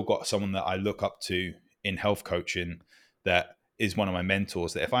 I've still got someone that I look up to in health coaching that is one of my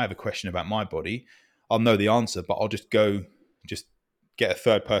mentors, that if I have a question about my body, I'll know the answer, but I'll just get a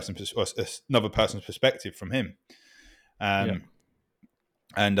third person or another person's perspective from him. Yeah.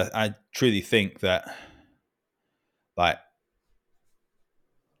 And I truly think that, like,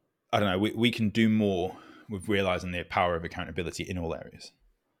 I don't know, we can do more with realizing the power of accountability in all areas.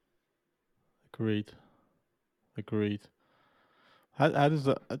 Agreed. How does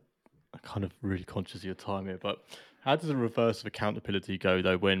that? I'm kind of really conscious of your time here, but how does the reverse of accountability go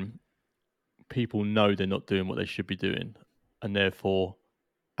though when people know they're not doing what they should be doing, and therefore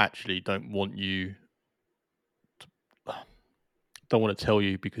actually don't want to tell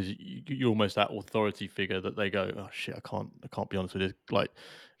you because you're almost that authority figure that they go, oh shit, I can't be honest with this. Like,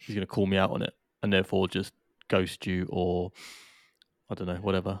 he's going to call me out on it, and therefore just ghost you, or I don't know,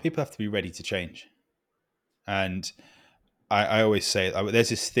 whatever. People have to be ready to change. And I always say, there's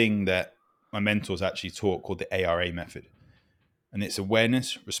this thing that my mentors actually taught called the ARA method. And it's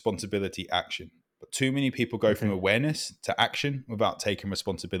awareness, responsibility, action. But too many people go from Okay. awareness to action without taking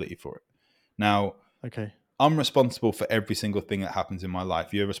responsibility for it. Now, Okay. I'm responsible for every single thing that happens in my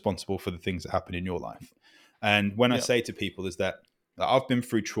life. You're responsible for the things that happen in your life. And when I Yeah. say to people is that I've been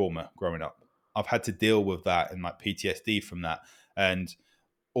through trauma growing up. I've had to deal with that and like PTSD from that, and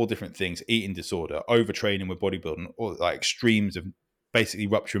all different things, eating disorder, overtraining with bodybuilding, all like extremes of basically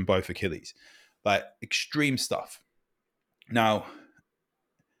rupturing both Achilles, like extreme stuff. Now,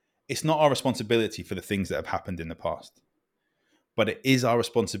 it's not our responsibility for the things that have happened in the past, but it is our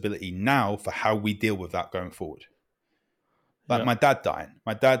responsibility now for how we deal with that going forward. Like Yeah. my dad dying.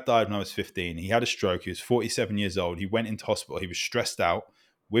 My dad died when I was 15. He had a stroke. He was 47 years old. He went into hospital. He was stressed out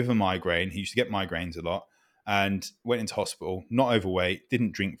with a migraine. He used to get migraines a lot and went into hospital, not overweight,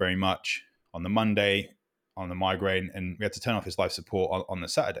 didn't drink very much on the Monday on the migraine. And we had to turn off his life support on the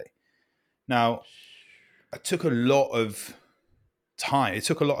Saturday. Now, it took a lot of time. It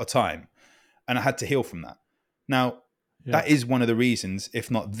took a lot of time, and I had to heal from that. Now, Yeah. that is one of the reasons,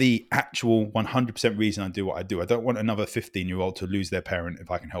 if not the actual 100% reason I do what I do. I don't want another 15-year-old to lose their parent if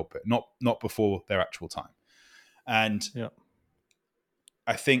I can help it. Not before their actual time. And Yeah.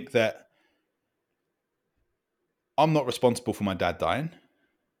 I think that I'm not responsible for my dad dying,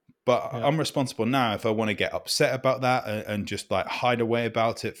 but Yeah. I'm responsible now if I want to get upset about that and just like hide away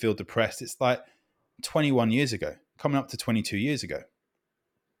about it, feel depressed. It's like 21 years ago, coming up to 22 years ago.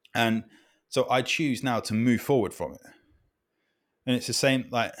 And so I choose now to move forward from it. And it's the same,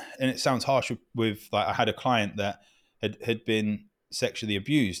 like, and it sounds harsh with like, I had a client that had been sexually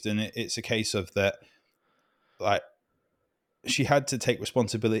abused, and it's a case of that, like, she had to take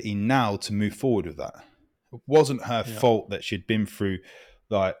responsibility now to move forward with that. It wasn't her Yeah. fault that she'd been through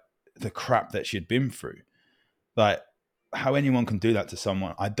like the crap that she'd been through. Like how anyone can do that to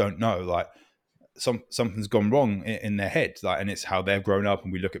someone, I don't know. Like something's gone wrong in their head, like, and it's how they've grown up,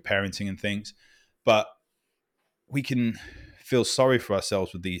 and we look at parenting and things. But we can feel sorry for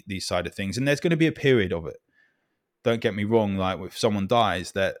ourselves with these side of things, and there's going to be a period of it. Don't get me wrong. Like if someone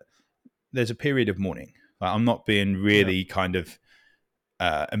dies, that there's a period of mourning. Like I'm not being Yeah. really kind of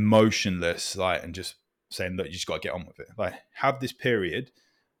emotionless, like, and just saying that you just got to get on with it. Like have this period,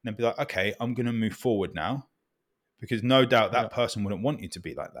 and then be like, okay, I'm going to move forward now, because no doubt Yeah. that person wouldn't want you to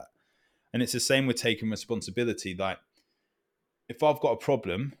be like that. And it's the same with taking responsibility. Like if I've got a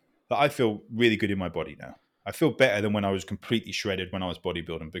problem, that I feel really good in my body now. I feel better than when I was completely shredded when I was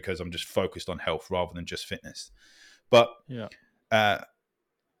bodybuilding, because I'm just focused on health rather than just fitness. But Yeah. uh,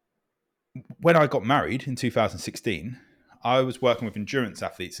 when I got married in 2016, I was working with endurance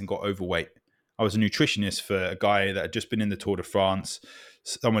athletes and got overweight. I was a nutritionist for a guy that had just been in the Tour de France,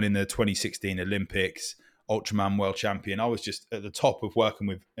 someone in the 2016 Olympics, Ultraman world champion. I was just at the top of working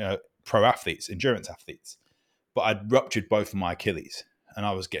with pro athletes, endurance athletes. But I'd ruptured both of my Achilles, and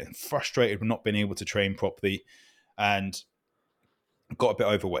I was getting frustrated with not being able to train properly, and got a bit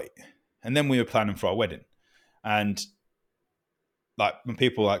overweight. And then we were planning for our wedding. And like when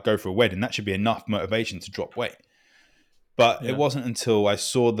people like go for a wedding, that should be enough motivation to drop weight. But it Yeah. wasn't until I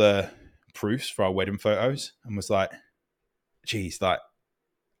saw the proofs for our wedding photos and was like, geez, like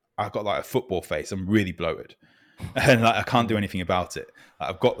I've got like a football face. I'm really bloated. And like I can't do anything about it. Like,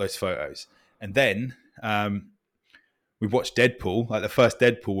 I've got those photos. And then we watched Deadpool, like the first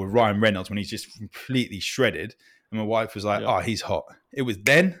Deadpool with Ryan Reynolds, when he's just completely shredded. And my wife was like, Yeah. oh, he's hot. It was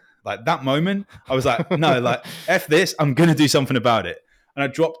then, like that moment, I was like, no, like, F this, I'm going to do something about it. And I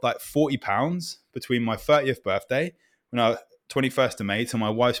dropped like 40 pounds between my 30th birthday, when I 21st of May, to my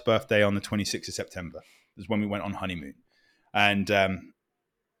wife's birthday on the 26th of September. Is when we went on honeymoon. And,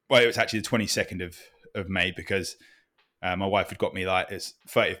 well, it was actually the 22nd of May, because my wife had got me like his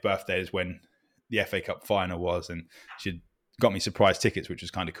 30th birthday is when the FA Cup final was, and she'd got me surprise tickets, which was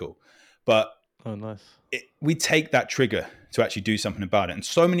kind of cool. But Oh, nice. we take that trigger to actually do something about it. And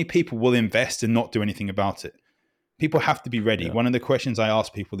so many people will invest and not do anything about it. People have to be ready. Yeah. One of the questions I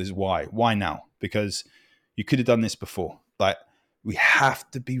ask people is why? Why now? Because you could have done this before. Like we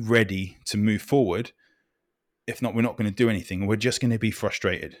have to be ready to move forward. If not, we're not going to do anything. We're just going to be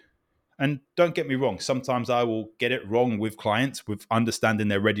frustrated. And don't get me wrong, sometimes I will get it wrong with clients with understanding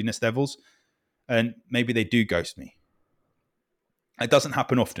their readiness levels, and maybe they do ghost me. It doesn't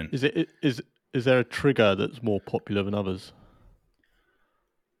happen often. Is there a trigger that's more popular than others?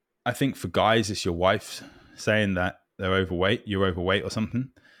 I think for guys, it's your wife saying that they're overweight, you're overweight or something.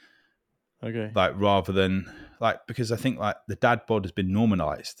 Okay. Like rather than like, because I think like the dad bod has been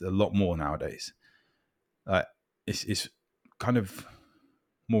normalized a lot more nowadays. Like it's kind of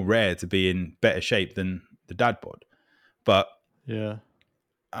more rare to be in better shape than the dad bod. But Yeah.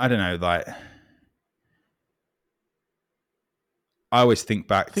 I don't know, like I always think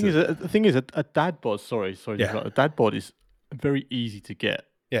back to The thing is, a dad bod. Sorry to yeah, interrupt. A dad bod is very easy to get,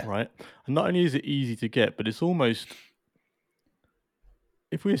 yeah, right? And not only is it easy to get, but it's almost,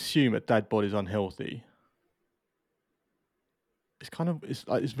 if we assume a dad bod is unhealthy, it's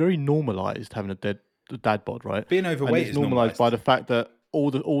like it's very normalized having a dad bod, right? being And overweight it's is normalized by normalized. the fact that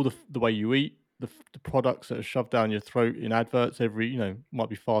the way you eat, the products that are shoved down your throat in adverts every, it might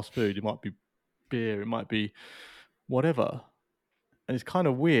be fast food, it might be beer, it might be whatever. And it's kind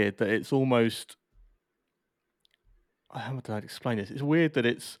of weird that it's almost, how would I explain this? It's weird that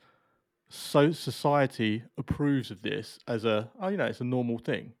it's so society approves of this as it's a normal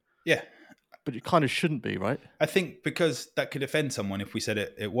thing, Yeah, but it kind of shouldn't be, right? I think because that could offend someone if we said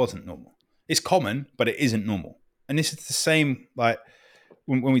it wasn't normal. It's common, but it isn't normal. And this is the same like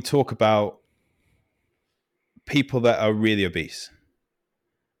when we talk about people that are really obese.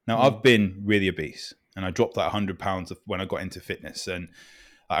 Now, Mm. I've been really obese, and I dropped like 100 pounds when I got into fitness. And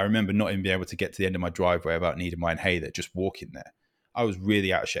I remember not even being able to get to the end of my driveway without needing my inhaler, just walking there. I was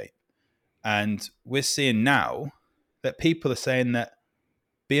really out of shape. And we're seeing now that people are saying that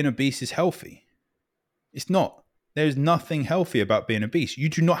being obese is healthy. It's not. There's nothing healthy about being obese. You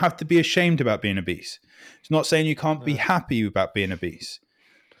do not have to be ashamed about being obese. It's not saying you can't be No. happy about being obese,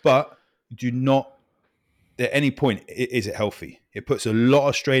 but do not at any point is it healthy. It puts a lot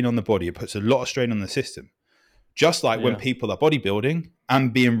of strain on the body. It puts a lot of strain on the system. Just like when Yeah. people are bodybuilding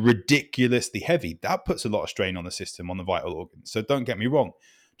and being ridiculously heavy, that puts a lot of strain on the system, on the vital organs. So don't get me wrong.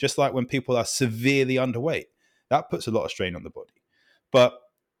 Just like when people are severely underweight, that puts a lot of strain on the body. But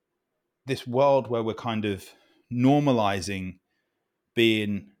this world where we're kind of normalizing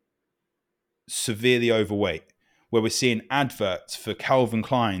being severely overweight, where we're seeing adverts for Calvin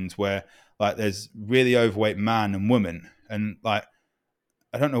Klein's where like there's really overweight man and woman, and like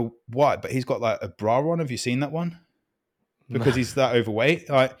I don't know why, but he's got like a bra on. Have you seen that one? No. Because he's that overweight.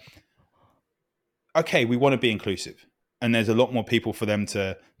 Like, okay, we want to be inclusive, and there's a lot more people for them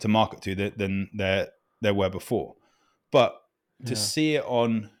to market to than there were before. But to Yeah. see it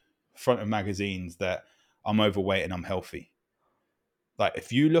on front of magazines that I'm overweight and I'm healthy, like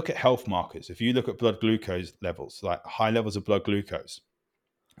if you look at health markers, if you look at blood glucose levels, like high levels of blood glucose,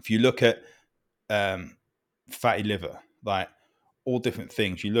 if you look at fatty liver, like all different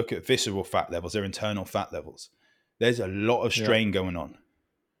things, you look at visceral fat levels, their internal fat levels, there's a lot of Yeah. strain going on.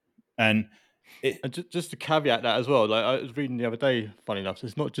 And it, And just to caveat that as well, like I was reading the other day, funny enough, so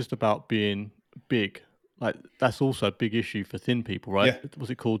it's not just about being big. Like that's also a big issue for thin people, right? yeah, Was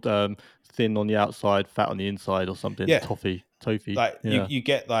it called thin on the outside, fat on the inside, or something? yeah, Toffee. like Yeah, you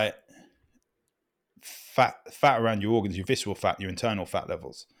get like fat around your organs, your visceral fat, your internal fat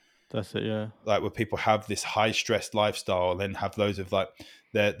levels. that's it. Yeah, Like where people have this high stress lifestyle, then have loads of like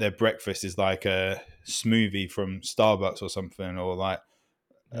their breakfast is like a smoothie from Starbucks or something, or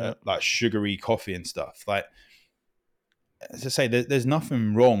yeah, like sugary coffee and stuff. Like as I say, there's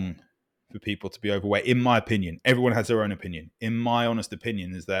nothing wrong for people to be overweight, in my opinion. Everyone has their own opinion. In my honest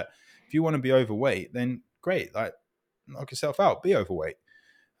opinion, is that if you want to be overweight, then great, like knock yourself out, be overweight.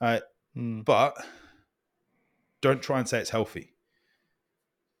 mm, But don't try and say it's healthy.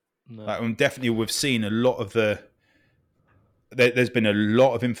 no, Like, and definitely, we've seen a lot of there's been a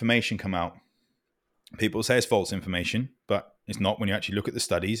lot of information come out. People say it's false information, but it's not when you actually look at the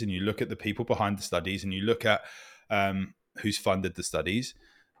studies and you look at the people behind the studies and you look at who's funded the studies.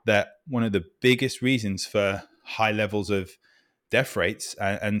 That one of the biggest reasons for high levels of death rates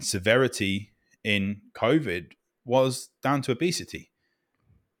and severity in COVID was down to obesity.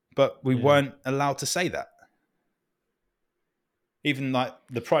 But we yeah, weren't allowed to say that. Even like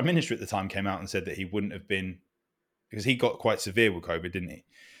the prime minister at the time came out and said that he wouldn't have been, because he got quite severe with COVID, didn't he?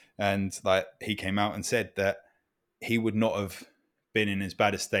 And like he came out and said that he would not have been in as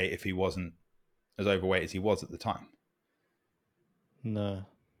bad a state if he wasn't as overweight as he was at the time. no.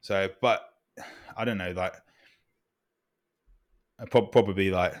 So, but I don't know, like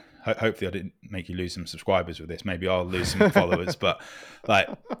probably like hopefully I didn't make you lose some subscribers with this. Maybe I'll lose some followers, but like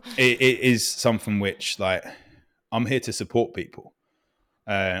it is something which like I'm here to support people.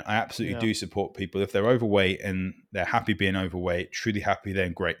 I absolutely Yeah, do support people if they're overweight and they're happy being overweight, truly happy,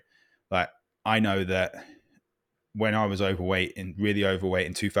 then great. Like I know that when I was overweight and really overweight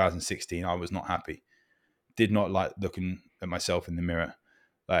in 2016, I was not happy. Did not like looking at myself in the mirror.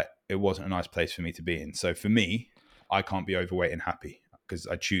 Like it wasn't a nice place for me to be in. So for me, I can't be overweight and happy because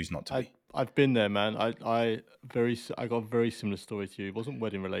I choose not to I be. I've been there, man. I got a very similar story to you. It wasn't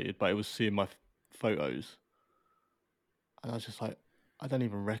wedding related, but it was seeing my photos, and I was just like, I don't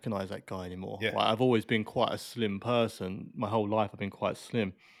even recognize that guy anymore. Yeah. Like I've always been quite a slim person. My whole life I've been quite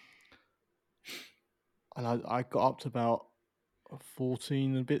slim. And I got up to about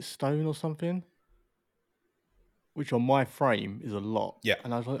 14 and a bit stone or something, which on my frame is a lot. Yeah.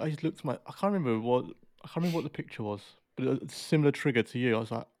 And I was like, I just looked at I can't remember what the picture was, but it was a similar trigger to you. I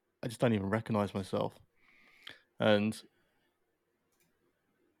was like, I just don't even recognize myself. And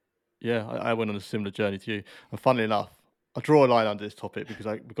yeah, I went on a similar journey to you. And funnily enough, I'll draw a line under this topic because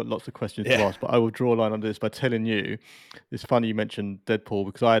we've got lots of questions to Yeah. ask, but I will draw a line under this by telling you, it's funny you mentioned Deadpool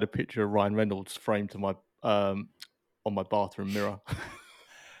because I had a picture of Ryan Reynolds framed to my on my bathroom mirror.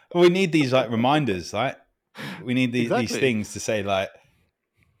 Well, we need these like reminders, right? We need these Exactly. things to say like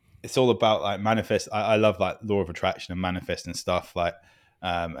it's all about like manifest. I love like law of attraction and manifest and stuff like.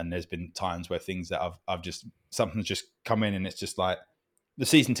 And there's been times where things that I've just something's just come in and it's just like the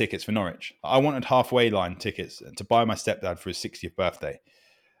season tickets for Norwich. I wanted halfway line tickets to buy my stepdad for his 60th birthday.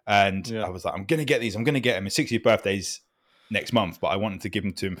 And Yeah. I was like, I'm going to get these. I'm going to get him. His 60th birthday's next month, but I wanted to give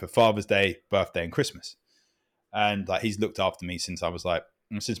them to him for Father's Day, birthday, and Christmas. And like he's looked after me since I was like,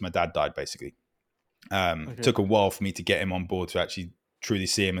 since my dad died, basically. Okay. Took a while for me to get him on board to actually truly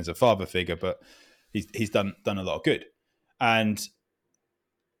see him as a father figure, but he's done a lot of good. And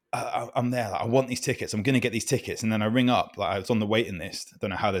I'm there. Like, I want these tickets. I'm going to get these tickets. And then I ring up. Like I was on the waiting list. I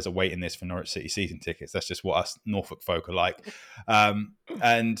don't know how there's a waiting list for Norwich City season tickets. That's just what us Norfolk folk are like.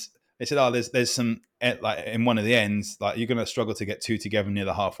 And they said, "Oh, there's some like in one of the ends. Like you're going to struggle to get two together near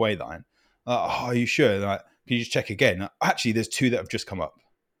the halfway line. Oh, are you sure? Like, can you just check again? Actually, there's two that have just come up.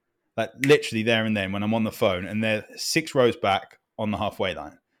 Like literally there and then when I'm on the phone, and they're 6 rows back on the halfway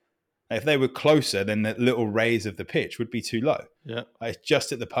line. If they were closer, then the little raise of the pitch would be too low. Yeah. Like, it's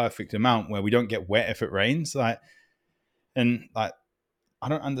just at the perfect amount where we don't get wet if it rains. Like, and like I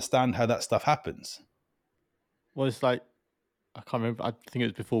don't understand how that stuff happens. Well, it's like, I can't remember. I think it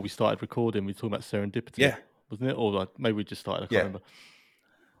was before we started recording. We were talking about serendipity, Yeah, wasn't it? Or like, maybe we just started. I can't yeah, remember.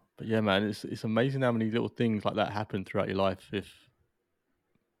 But yeah, man, it's amazing how many little things like that happen throughout your life.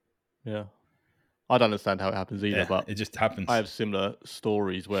 Yeah, I don't understand how it happens either, yeah. but It just I happens. have similar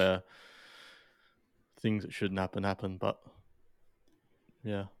stories where things that shouldn't happen. But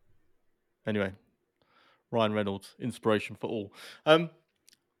yeah. Anyway, Ryan Reynolds, inspiration for all.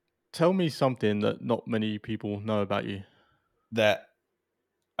 Tell me something that not many people know about you. That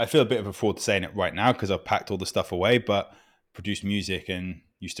I feel a bit of a fraud saying it right now because I've packed all the stuff away, but produced music and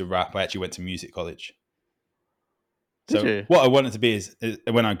used to rap. I actually went to music college. Did So you? what I wanted to be is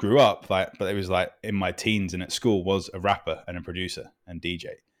when I grew up, like, but it was like in my teens and at school was a rapper and a producer and DJ.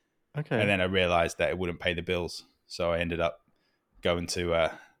 And Okay. then I realized that it wouldn't pay the bills. So I ended up going to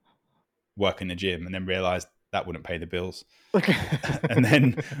work in the gym and then realized that wouldn't pay the bills. Okay. And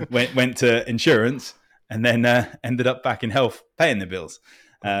then went to insurance and then ended up back in health paying the bills.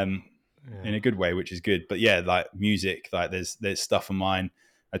 In Yeah. a good way, which is good. But yeah, like music, like there's stuff of mine.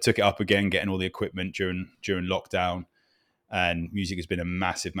 I took it up again, getting all the equipment during lockdown, and music has been a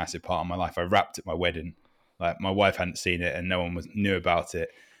massive, massive part of my life. I rapped at my wedding, like my wife hadn't seen it and no one knew about it.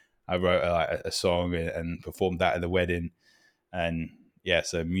 I wrote a song and performed that at the wedding, and yeah,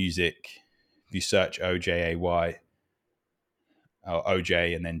 so music. If you search OJAY or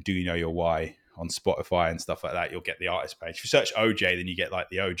OJ, and then Do You Know Your Why on Spotify and stuff like that, you'll get the artist page. If you search OJ, then you get like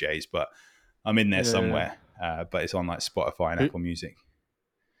the OJs, but I'm in there Yeah. somewhere. But it's on like Spotify and Who Apple Music.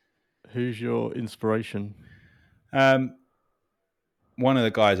 who's your inspiration? Um, one of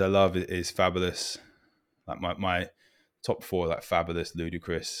the guys I love is Fabulous. Like my top four, like Fabulous,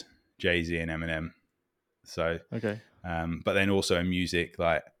 Ludacris, Jay-Z, and Eminem. So, Okay. but then also in music,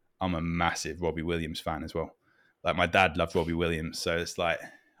 like I'm a massive Robbie Williams fan as well. Like my dad loved Robbie Williams, so it's like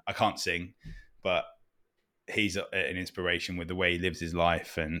I can't sing, but he's an inspiration with the way he lives his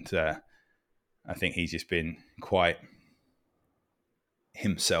life, and I think he's just been quite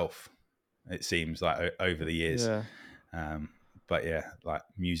himself. It seems like over the years, Yeah. but yeah, like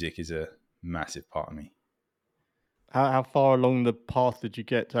music is a massive part of me. How far along the path did you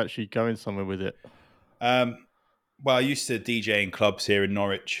get to actually going somewhere with it? Well, I used to DJ in clubs here in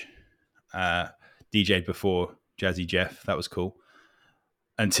Norwich. DJ'd before Jazzy Jeff. That was cool.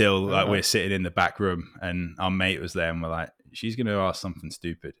 Until All like we're right. sitting in the back room and our mate was there and we're like, she's going to ask something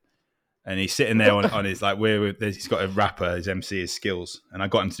stupid. And he's sitting there on his like he's got a rapper, his MC, his skills, and I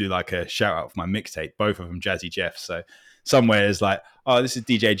got him to do like a shout out for my mixtape, both of them Jazzy Jeff. So somewhere is like, oh, this is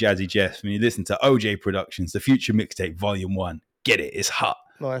DJ Jazzy Jeff, and you listen to OJAY Productions, the Future Mixtape Volume 1. Get it? It's hot.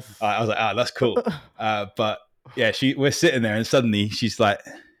 Nice. I was like, that's cool. But yeah, we're sitting there, and suddenly she's like,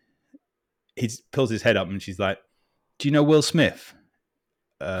 he pulls his head up, and she's like, "Do you know Will Smith?"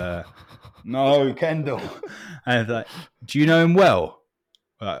 No, Kendall. And like, "Do you know him well?"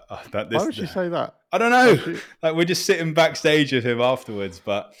 Why would she say that? I don't Oh, know. Like we're just sitting backstage with him afterwards,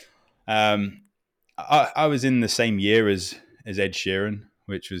 but I was in the same year as Ed Sheeran,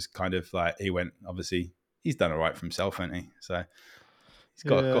 which was kind of like he went. Obviously, he's done all right for himself, hasn't he? So he's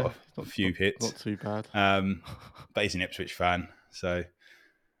got yeah, a few hits. not too bad. But he's an Ipswich fan, so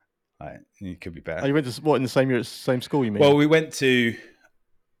it could be better. Oh, you went to what in the same year at the same school? You mean? Well, we went to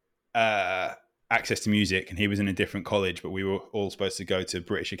Access to Music, and he was in a different college, but we were all supposed to go to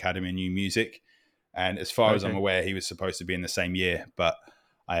British Academy of New Music. And as far as I'm aware, he was supposed to be in the same year, but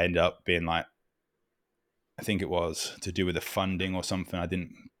I ended up being like, I think it was to do with the funding or something. I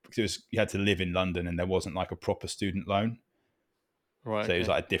didn't, because you had to live in London and there wasn't like a proper student loan. Right. So it was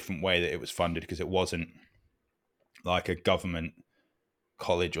like a different way that it was funded because it wasn't like a government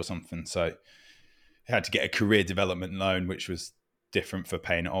college or something. So you had to get a career development loan, which was different for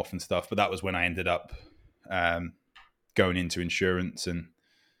paying it off and stuff. But that was when I ended up going into insurance and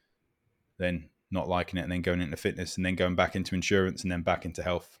then not liking it and then going into fitness and then going back into insurance and then back into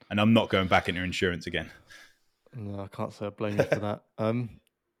health. And I'm not going back into insurance again. No, I can't say I blame you for that.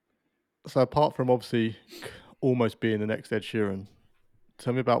 So apart from obviously almost being the next Ed Sheeran,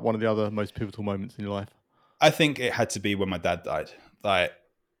 tell me about one of the other most pivotal moments in your life. I think it had to be when my dad died. Like,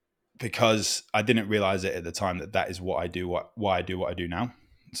 because I didn't realize it at the time that is what I do, why I do what I do now.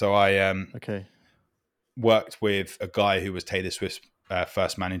 So I worked with a guy who was Taylor Swift's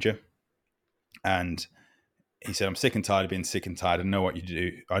first manager, and he said, "I'm sick and tired of being sick and tired. I know what you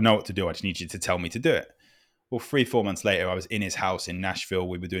do. I know what to do. I just need you to tell me to do it." Well, 3-4 months later, I was in his house in Nashville.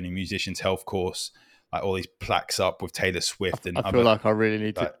 We were doing a musician's health course, like all these plaques up with Taylor Swift and I feel like I really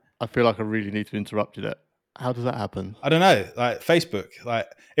need to. I feel like I really need to interrupt you there. How does that happen? I don't know. Like Facebook, like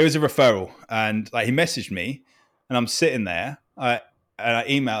it was a referral, and like he messaged me, and I'm sitting there,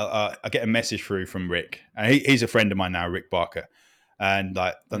 and I get a message through from Rick, and he's a friend of mine now, Rick Barker, and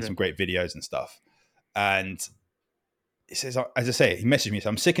like done some great videos and stuff. And he says, as I say, he messaged me, so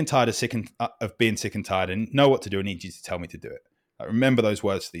I'm sick and tired of being sick and tired and know what to do. I need you to tell me to do it. I remember those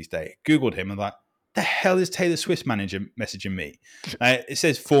words to these days. Googled him and like, the hell is Taylor Swift's manager messaging me? It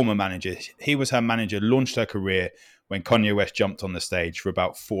says former manager. He was her manager, launched her career when Kanye West jumped on the stage for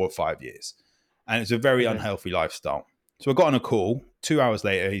about 4 or 5 years. And it's a very unhealthy lifestyle. So I got on a call. 2 hours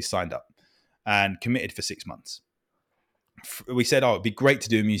later, he signed up and committed for 6 months. We said, it'd be great to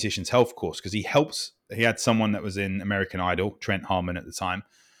do a musician's health course because he had someone that was in American Idol, Trent Harmon at the time,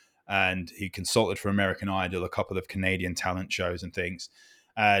 and he consulted for American Idol, a couple of Canadian talent shows and things.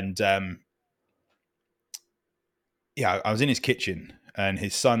 And I was in his kitchen and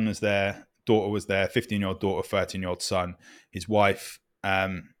his son was there, daughter was there, 15-year-old daughter, 13-year-old son. His wife,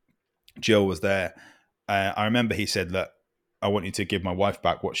 Jill, was there. I remember he said that I want you to give my wife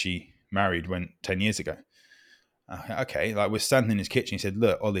back what she married 10 years ago. Okay, like we're standing in his kitchen. He said,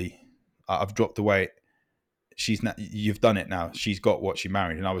 look, Ollie, I've dropped the weight. You've done it now. She's got what she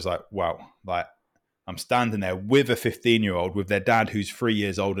married. And I was like, wow, like I'm standing there with a 15-year-old with their dad, who's 3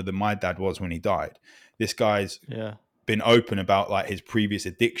 years older than my dad was when he died. This guy's been open about like his previous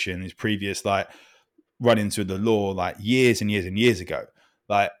addiction, his previous like run-ins with the law, like years and years and years ago,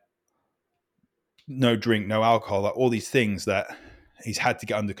 like no drink, no alcohol, like all these things that he's had to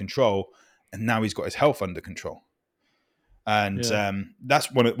get under control. And now he's got his health under control. And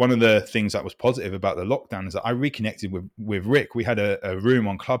that's one of the things that was positive about the lockdown is that I reconnected with Rick. We had a room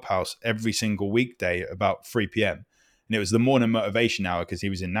on Clubhouse every single weekday at about 3 p.m. And it was the morning motivation hour because he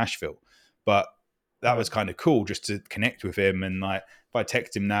was in Nashville. But that was kind of cool just to connect with him. And like, if I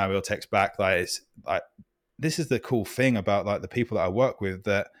text him now, he'll text back. Like, it's like, this is the cool thing about like the people that I work with,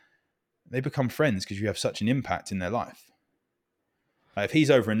 that they become friends because you have such an impact in their life. Like, if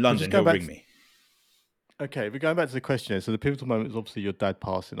he's over in London, he'll ring me. Okay, we're going back to the question here. So the pivotal moment is obviously your dad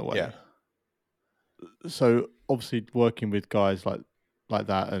passing away. Yeah. So obviously working with guys like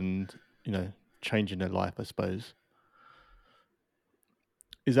that and, changing their life, I suppose.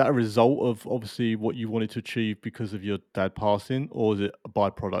 Is that a result of obviously what you wanted to achieve because of your dad passing, or is it a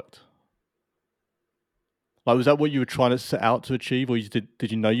byproduct? Like, was that what you were trying to set out to achieve, or did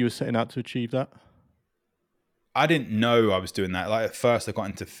you know you were setting out to achieve that? I didn't know I was doing that. Like at first I got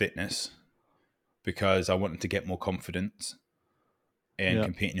into fitness because I wanted to get more confidence in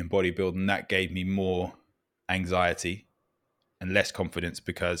competing in bodybuilding. That gave me more anxiety and less confidence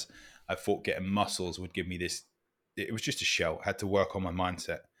because I thought getting muscles would give me this. It was just a shell. I had to work on my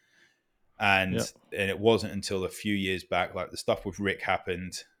mindset. And it wasn't until a few years back, like the stuff with Rick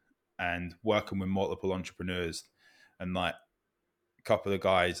happened and working with multiple entrepreneurs and like a couple of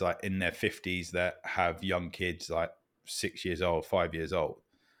guys like in their 50s that have young kids like 6 years old, 5 years old,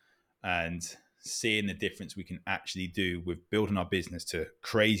 and seeing the difference we can actually do with building our business to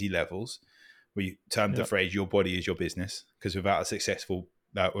crazy levels. We termed the phrase "your body is your business" because without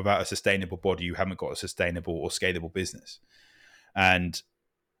a sustainable body, you haven't got a sustainable or scalable business. And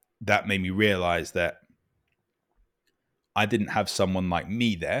that made me realize that I didn't have someone like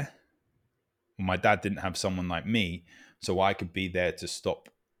me there. My dad didn't have someone like me, so I could be there to stop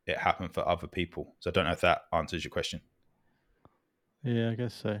it happen for other people. So I don't know if that answers your question. Yeah, I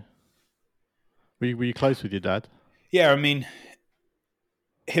guess so. Were you close with your dad? Yeah, I mean,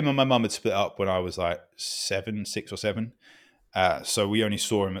 him and my mum had split up when I was like 6 or 7. So we only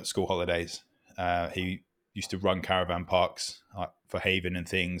saw him at school holidays. He used to run caravan parks for Haven and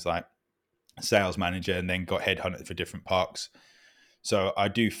things, like sales manager, and then got headhunted for different parks. So I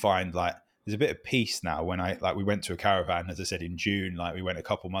do find like there's a bit of peace now when we went to a caravan, as I said, in June, like we went a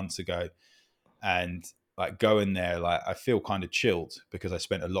couple months ago, and like going there, like I feel kind of chilled because I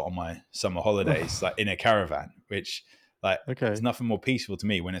spent a lot of my summer holidays like in a caravan, which like there's nothing more peaceful to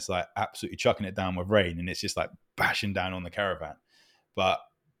me when it's like absolutely chucking it down with rain and it's just like bashing down on the caravan. But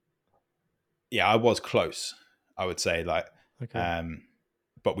yeah, I was close, I would say, like,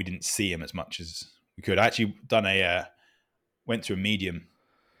 but we didn't see him as much as we could. I actually went to a medium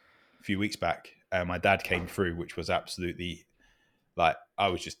a few weeks back. My dad came through, which was absolutely like, I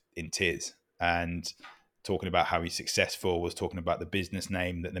was just in tears and talking about how he's successful, was talking about the business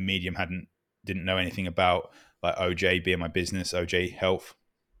name that the medium didn't know anything about, like OJAY being my business, OJAY Health.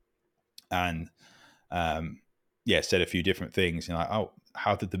 And said a few different things. And like, oh,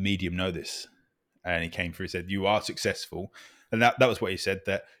 how did the medium know this? And he came through and said, you are successful. And that was what he said,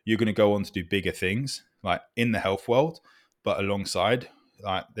 that you're going to go on to do bigger things, like in the health world, but alongside,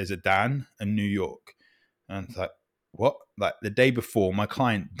 like there's a Dan in New York. And it's like, what? Like the day before, my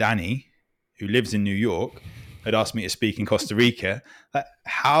client, Danny, who lives in New York, had asked me to speak in Costa Rica.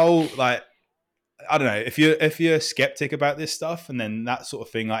 How I don't know, if you're a skeptic about this stuff, and then that sort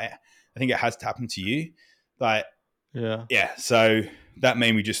of thing, like I think it has to happen to you. Like, Yeah. yeah. So that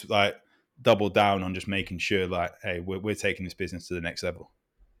made me just like double down on just making sure, like, hey, we're taking this business to the next level.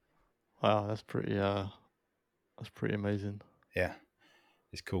 Wow, that's pretty amazing. Yeah,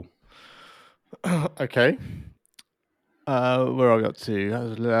 it's cool. Okay. Where I got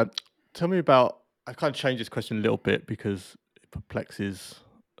to? Tell me about. I kind of changed this question a little bit because it perplexes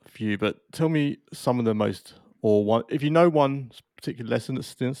a few. But tell me some of the most, or one, if you know one particular lesson that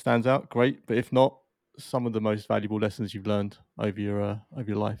stands out, great. But if not, some of the most valuable lessons you've learned over your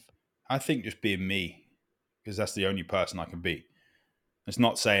life. I think just being me, because that's the only person I can be. It's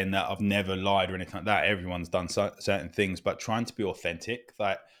not saying that I've never lied or anything like that. Everyone's done certain things, but trying to be authentic.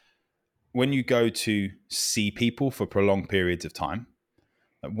 Like when you go to see people for prolonged periods of time,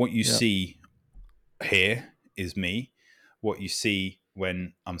 like what you Yeah, see here is me. What you see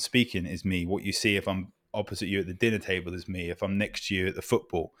when I'm speaking is me. What you see if I'm opposite you at the dinner table is me. If I'm next to you at the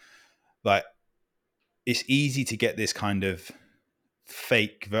football, like it's easy to get this kind of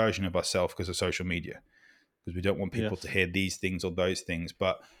fake version of ourselves because of social media, because we don't want people to yes, hear these things or those things.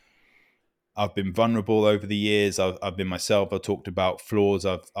 But I've been vulnerable over the years. I've been myself. I've talked about flaws.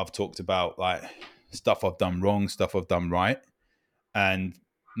 I've talked about like stuff I've done wrong, stuff I've done right. And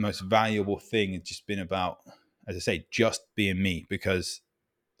the most valuable thing has just been about, as I say, just being me, because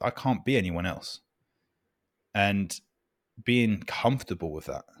I can't be anyone else. And being comfortable with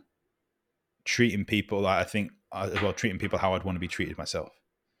that, treating people like I think as well, treating people how I'd want to be treated myself.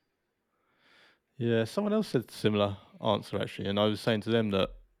 yeah. Someone else said similar answer actually, and I was saying to them that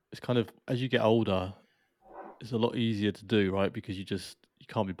it's kind of as you get older, it's a lot easier to do, right? Because you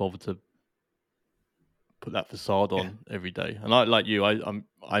can't be bothered to put that facade Yeah. on every day. And I like you,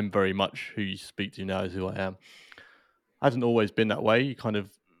 I'm very much who you speak to now is who I am. Hasn't always been that way. You kind of,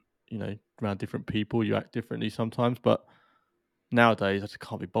 around different people, you act differently sometimes. But nowadays, I just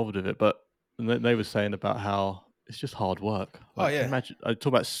can't be bothered with it. But they were saying about how it's just hard work. Oh Like, can you yeah. imagine? I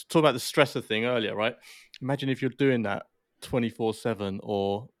talk about the stressor thing earlier, right? Imagine if you're doing that 24/7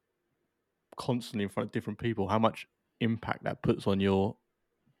 or constantly in front of different people. How much impact that puts on your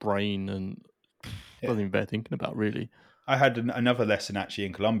brain and Yeah. doesn't even bear thinking about, really. I had another lesson actually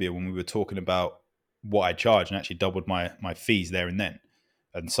in Colombia when we were talking about what I charged, and actually doubled my fees there and then,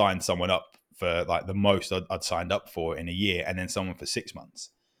 and signed someone up for like the most I'd signed up for in a year, and then someone for 6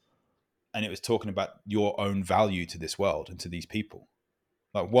 months. And it was talking about your own value to this world and to these people.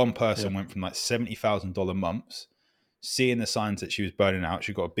 Like one Yeah, person went from like $70,000 months, seeing the signs that she was burning out.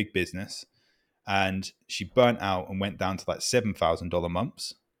 She got a big business, and she burnt out and went down to like $7,000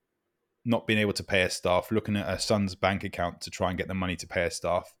 months, not being able to pay her staff, looking at her son's bank account to try and get the money to pay her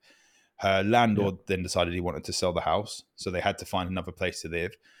staff. Her yeah, landlord then decided he wanted to sell the house, so they had to find another place to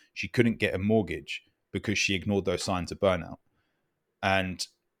live. She couldn't get a mortgage because she ignored those signs of burnout. And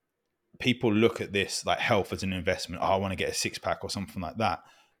people look at this like health as an investment. Oh, I want to get a six pack or something like that.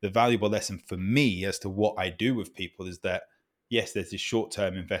 The valuable lesson for me as to what I do with people is that, yes, there's this short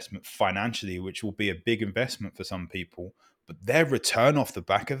term investment financially, which will be a big investment for some people, but their return off the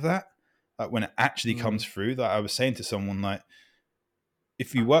back of that, like when it actually comes mm, through, that I was saying to someone, like,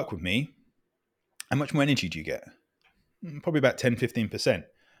 if you work with me, how much more energy do you get? Probably about 10-15%.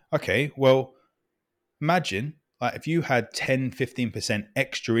 Okay, well, imagine like if you had 10-15%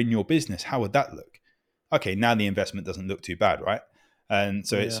 extra in your business, how would that look? Okay, now the investment doesn't look too bad, right? And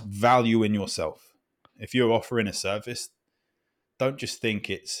so it's yeah, value in yourself. If you're offering a service, don't just think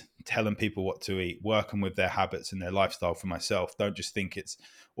it's telling people what to eat, working with their habits and their lifestyle. For myself, don't just think it's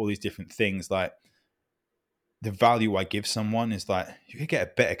all these different things. Like the value I give someone is like you can get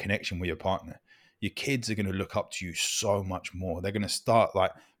a better connection with your partner. Your kids are going to look up to you so much more. They're going to start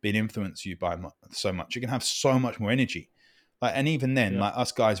like being influenced you by so much. You're going to have so much more energy. Like, and even then, yeah, like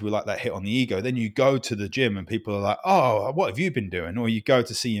us guys, we like that hit on the ego. Then you go to the gym and people are like, "Oh, what have you been doing?" Or you go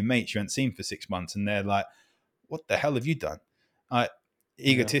to see your mates you haven't seen for 6 months, and they're like, "What the hell have you done?" Like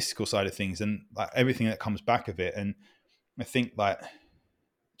yeah, egotistical side of things, and like everything that comes back of it. And I think like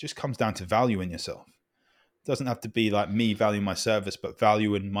it just comes down to value in yourself. It doesn't have to be like me valuing my service, but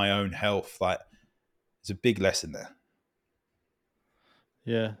value in my own health. Like there's a big lesson there.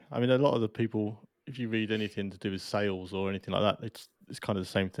 yeah. I mean, a lot of the people, if you read anything to do with sales or anything like that, it's kind of the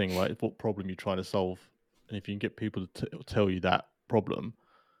same thing, right? What problem you're trying to solve, and if you can get people to tell you that problem,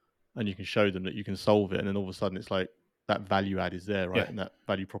 and you can show them that you can solve it, and then all of a sudden it's like that value add is there, Yeah, right? And that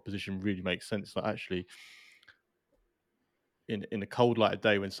value proposition really makes sense. Like actually, in a cold light of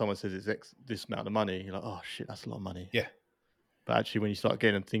day, when someone says it's this amount of money, you're like, oh shit, that's a lot of money. yeah, But actually, when you start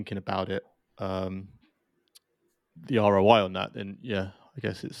getting and thinking about it, um, the ROI on that, then I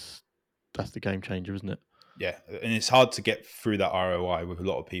guess that's the game changer, isn't it? Yeah, and it's hard to get through that ROI with a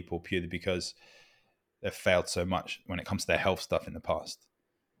lot of people purely because they've failed so much when it comes to their health stuff in the past,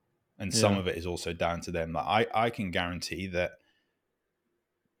 and some Yeah. of it is also down to them. Like I can guarantee that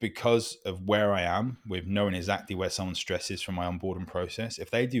because of where I am with knowing exactly where someone's stress is from my onboarding process,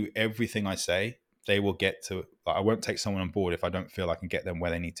 if they do everything I say, they will get to. Like, I won't take someone on board if I don't feel I can get them where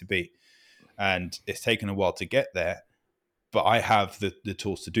they need to be, and it's taken a while to get there, but I have the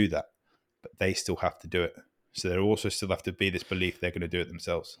tools to do that. But they still have to do it. So there also still have to be this belief they're going to do it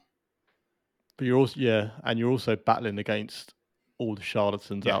themselves. But you're also battling against all the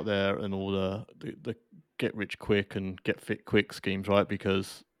charlatans Yeah, out there and all the get rich quick and get fit quick schemes, right?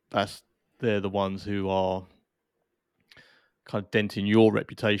 Because they're the ones who are kind of denting your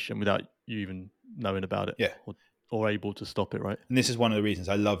reputation without you even knowing about it, yeah. or able to stop it, right? And this is one of the reasons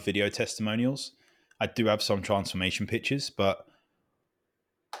I love video testimonials. I do have some transformation pictures, but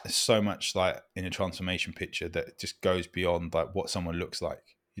there's so much like in a transformation picture that just goes beyond like what someone looks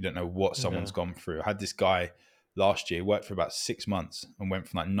like. You don't know what Yeah. someone's gone through. I had this guy last year, worked for about 6 months and went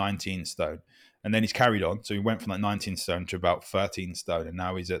from like 19 stone. And then he's carried on. So he went from like 19 stone to about 13 stone. And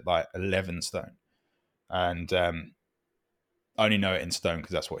now he's at like 11 stone. And I only know it in stone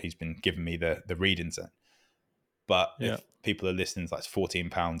because that's what he's been giving me the readings at. But Yeah. if people are listening, it's like 14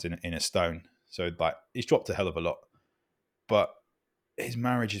 pounds in a stone. So like he's dropped a hell of a lot. But his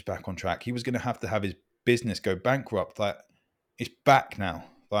marriage is back on track. He was going to have his business go bankrupt. Like it's back now.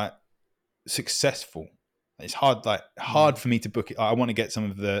 Like successful. It's hard for me to book it. I want to get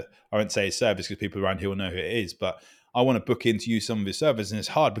some of I won't say his service because people around here will know who it is, but I want to book in to use some of his service, and it's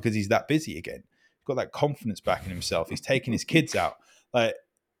hard because he's that busy again. He's got that confidence back in himself. He's taking his kids out. Like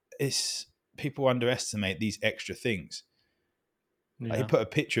it's people underestimate these extra things. Like, he put a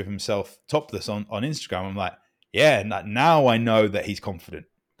picture of himself topless on Instagram. I'm like, yeah, now I know that he's confident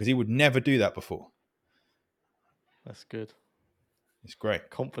because he would never do that before. That's good. It's great.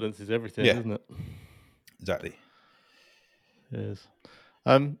 Confidence is everything, Yeah, isn't it? exactly. It is.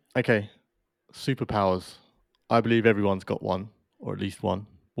 Okay. Superpowers. I believe everyone's got one, or at least one.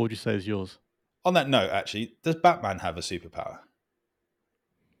 What would you say is yours? On that note, actually, does Batman have a superpower?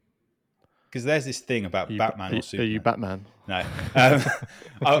 Because there's this thing about Batman or Are you Superman. Batman? No,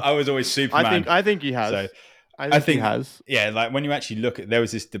 I was always Superman. I think he has. So I think he has. yeah, like when you actually look at, there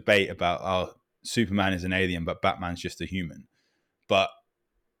was this debate about Superman is an alien, but Batman's just a human. But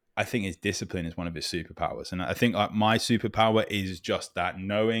I think his discipline is one of his superpowers, and I think like my superpower is just that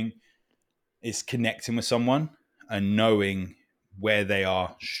knowing, is connecting with someone and knowing where they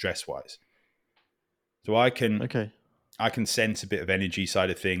are stress wise. So I can sense a bit of energy side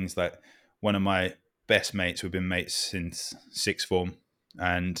of things. Like one of my best mates, we've been mates since sixth form,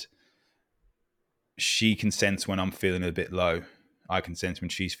 and she can sense when I'm feeling a bit low. I can sense when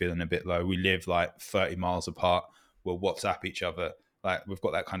she's feeling a bit low. We live like 30 miles apart. We'll WhatsApp each other. Like we've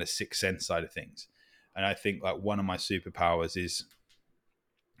got that kind of sixth sense side of things. And I think like one of my superpowers is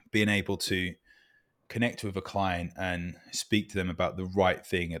being able to connect with a client and speak to them about the right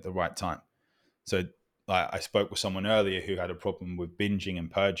thing at the right time. So like I spoke with someone earlier who had a problem with binging and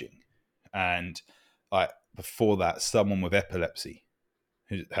purging. And like before that, someone with epilepsy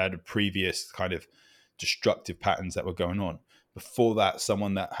who had a previous kind of destructive patterns that were going on. Before that,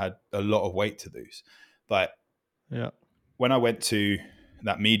 someone that had a lot of weight to lose. Like when I went to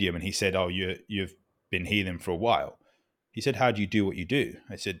that medium and he said, "Oh, you've been healing for a while." He said, "How do you do what you do?"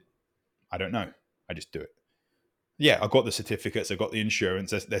 I said, "I don't know. I just do it." Yeah, I got the certificates, I got the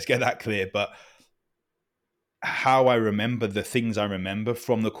insurance. Let's get that clear. But how I remember the things I remember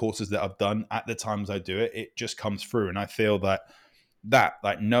from the courses that I've done at the times I do it, it just comes through. And I feel that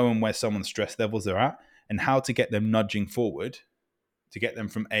like knowing where someone's stress levels are at and how to get them nudging forward to get them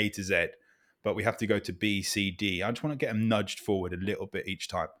from A to Z, but we have to go to B, C, D. I just want to get them nudged forward a little bit each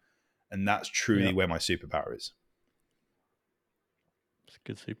time. And that's truly where my superpower is. It's a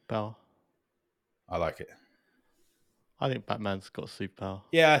good superpower. I like it. I think Batman's got a superpower.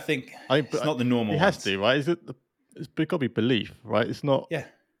 Yeah, I think it's not the normal He has to, right? It's got to be belief, right? It's not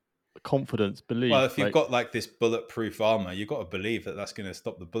confidence, belief. Well, if you've got like this bulletproof armor, you've got to believe that that's going to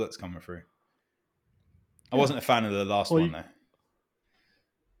stop the bullets coming through. I wasn't a fan of the last one,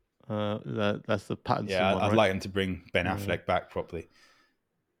 though. That's the Pattinson one, Yeah, I'd right? like him to bring Ben Affleck back properly.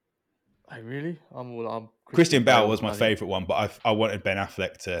 Oh, really? I'm Christian Bale was my favourite one, but I wanted Ben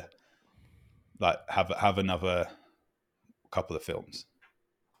Affleck to like have another couple of films.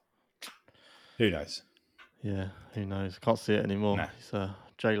 Who knows? Yeah, who knows? Can't see it anymore. No. It's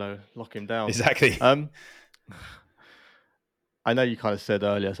J-Lo, lock him down. Exactly. I know you kind of said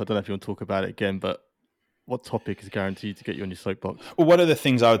earlier, so I don't know if you want to talk about it again, but what topic is guaranteed to get you on your soapbox? Well, one of the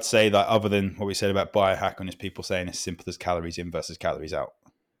things I would say that other than what we said about biohacking is people saying it's simple as calories in versus calories out.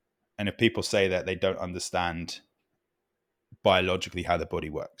 And if people say that, they don't understand biologically how the body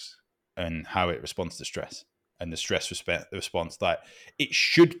works and how it responds to stress and the response. Like it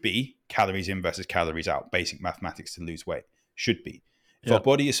should be calories in versus calories out, basic mathematics to lose weight should be. If our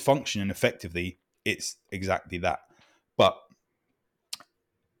body is functioning effectively, it's exactly that. But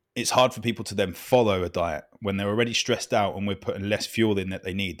it's hard for people to then follow a diet when they're already stressed out and we're putting less fuel in that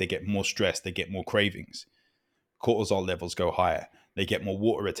they need. They get more stressed, they get more cravings. Cortisol levels go higher. They get more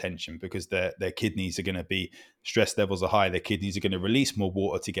water retention because their kidneys are going to be, stress levels are high. Their kidneys are going to release more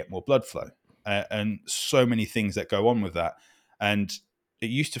water to get more blood flow. And so many things that go on with that. And it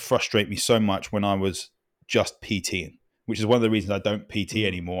used to frustrate me so much when I was just PTing, which is one of the reasons I don't PT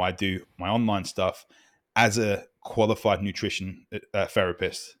anymore. I do my online stuff as a qualified nutrition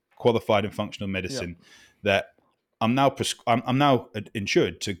therapist, qualified in functional medicine, that I'm now I'm now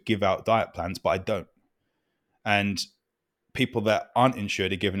insured to give out diet plans, but I don't. And people that aren't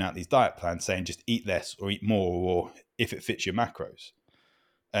insured are giving out these diet plans saying just eat less or eat more, or if it fits your macros,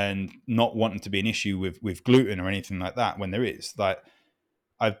 and not wanting to be an issue with gluten or anything like that when there is. Like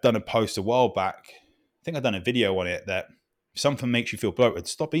I've done a post a while back, I think I've done a video on it, that if something makes you feel bloated,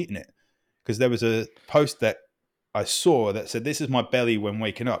 stop eating it. Because there was a post that I saw that said, this is my belly when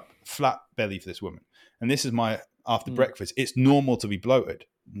waking up, flat belly for this woman. And this is my after breakfast. It's normal to be bloated.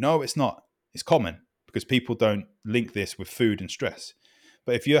 No, it's not. It's common because people don't link this with food and stress.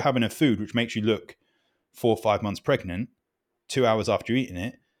 But if you're having a food which makes you look 4 or 5 months pregnant, 2 hours after eating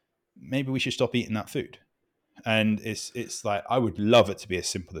it, maybe we should stop eating that food. And it's like, I would love it to be as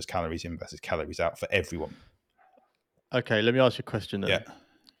simple as calories in versus calories out for everyone. Okay, let me ask you a question then. Yeah.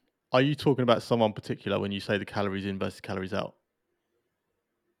 Are you talking about someone particular when you say the calories in versus calories out?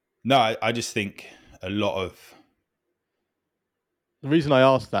 No, I just think a lot of... The reason I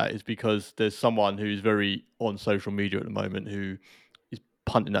ask that is because there's someone who's very on social media at the moment who is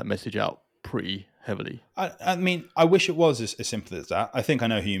punting that message out pretty heavily. I mean, I wish it was as simple as that. I think I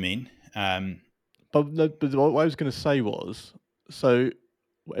know who you mean. But what I was going to say was, so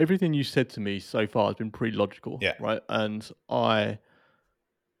everything you said to me so far has been pretty logical, right? And I,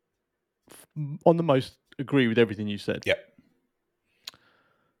 on the most, agree with everything you said. Yeah.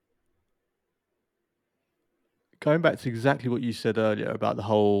 Going back to exactly what you said earlier about the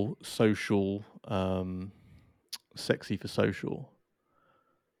whole social, sexy for social.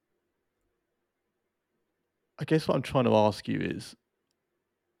 I guess what I'm trying to ask you is,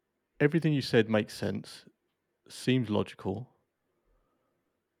 everything you said makes sense, seems logical.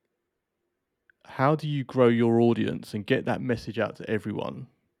 How do you grow your audience and get that message out to everyone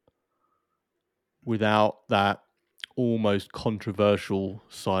without that almost controversial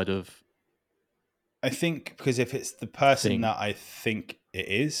side of... I think because if it's the person that I think it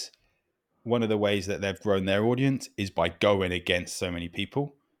is, one of the ways that they've grown their audience is by going against so many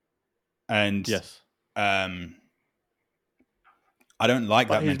people. And I don't like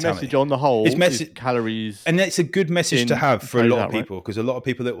that mentality. His message on the whole is calories. And it's a good message to have for a lot of people, because a lot of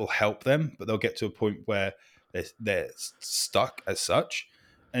people, that will help them, but they'll get to a point where they're stuck as such.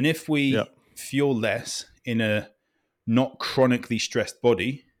 And if we fuel less in a not chronically stressed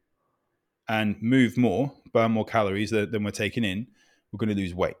body and move more, burn more calories than we're taking in, we're going to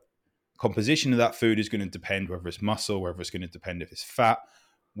lose weight. Composition of that food is going to depend whether it's muscle, whether it's going to depend if it's fat,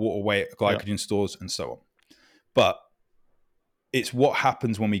 water weight, glycogen stores, and so on. But it's what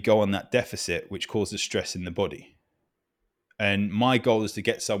happens when we go on that deficit which causes stress in the body. And my goal is to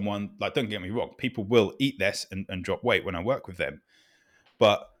get someone, like, don't get me wrong, people will eat less and drop weight when I work with them.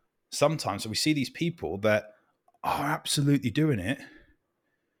 But sometimes we see these people that are absolutely doing it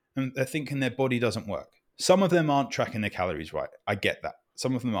and they're thinking their body doesn't work. Some of them aren't tracking their calories right. I get that.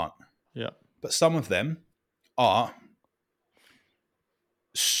 Some of them aren't. Yeah. But some of them are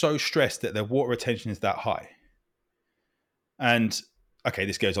so stressed that their water retention is that high. And okay,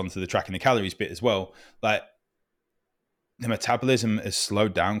 this goes on to the tracking the calories bit as well. Like, the metabolism has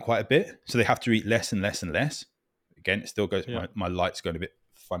slowed down quite a bit, so they have to eat less and less and less. Again, it still goes. My light's going a bit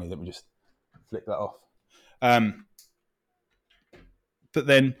funny. Let me just flick that off. But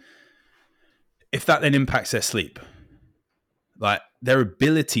then, if that then impacts their sleep, like, their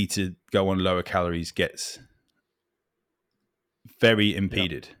ability to go on lower calories gets very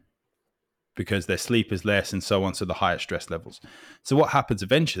impeded. Because their sleep is less and so on, so the higher stress levels. So what happens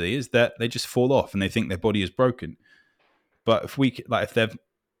eventually is that they just fall off and they think their body is broken. But if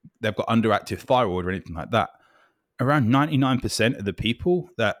they've got underactive thyroid or anything like that, around 99% of the people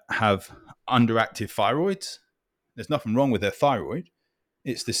that have underactive thyroids, there's nothing wrong with their thyroid.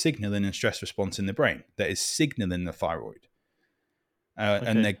 It's the signaling and stress response in the brain that is signaling the thyroid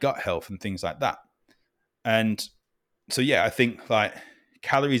and their gut health and things like that. And so, yeah, I think like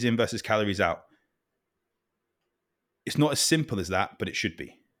calories in versus calories out, it's not as simple as that, but it should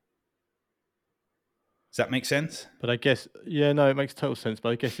be. Does that make sense? But I guess, yeah, no, it makes total sense. But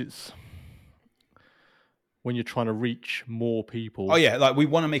I guess it's when you're trying to reach more people. Oh yeah, like we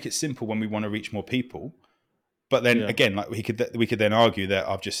want to make it simple when we want to reach more people. But then again, like we could then argue that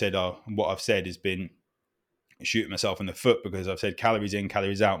I've just said, what I've said has been shooting myself in the foot because I've said calories in,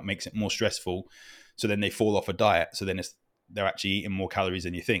 calories out makes it more stressful. So then they fall off a diet. So then they're actually eating more calories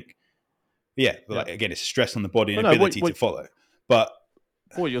than you think. But yeah, but like, again, it's stress on the body and ability to follow. But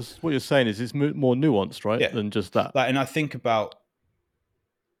what you're saying is it's more nuanced, right? Than just that. Like, and I think about,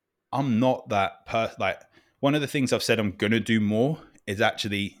 I'm not that person. Like one of the things I've said I'm going to do more is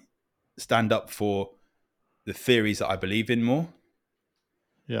actually stand up for the theories that I believe in more.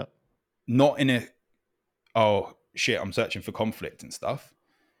 Yeah. Not in a, oh shit, I'm searching for conflict and stuff,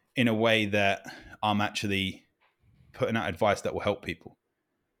 in a way that I'm actually putting out advice that will help people.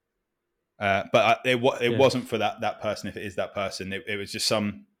 But it wasn't for that person. If it is that person, it was just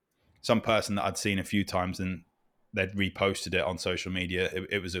some person that I'd seen a few times and they'd reposted it on social media.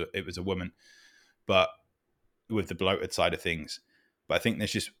 It was a woman, but with the bloated side of things. But I think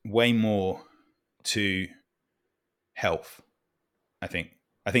there's just way more to health. I think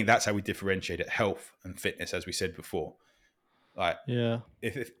that's how we differentiate it: health and fitness, as we said before. Like,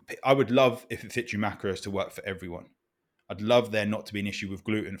 if I would love if it fits you macros to work for everyone. I'd love there not to be an issue with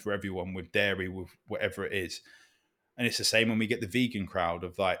gluten for everyone, with dairy, with whatever it is. And it's the same when we get the vegan crowd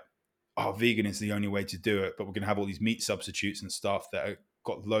of like, oh, vegan is the only way to do it, but we're going to have all these meat substitutes and stuff that have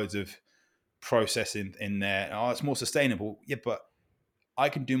got loads of processing in there. Oh, it's more sustainable. Yeah, but I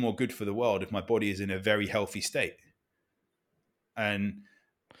can do more good for the world if my body is in a very healthy state. And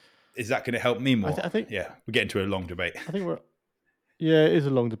is that going to help me more? I think we're getting to a long debate. I think it is a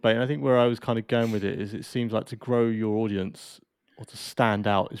long debate. And I think where I was kind of going with it is it seems like to grow your audience or to stand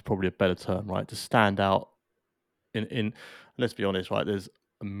out is probably a better term, right? To stand out in let's be honest, right? There's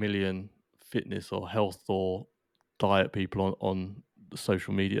a million fitness or health or diet people on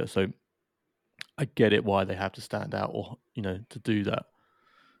social media. So I get it why they have to stand out or, to do that.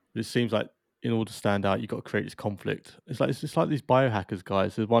 But it seems like in order to stand out, you've got to create this conflict. It's like these biohackers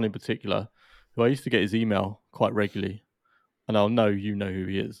guys. There's one in particular who I used to get his email quite regularly. And I'll know you know who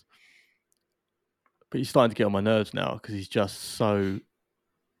he is. But he's starting to get on my nerves now because he's just so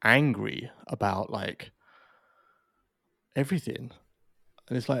angry about like everything.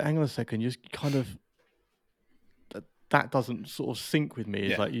 And it's like, hang on a second, you just kind of that doesn't sort of sync with me.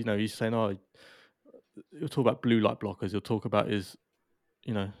 It's like, he's saying, oh, he'll talk about blue light blockers, he'll talk about his,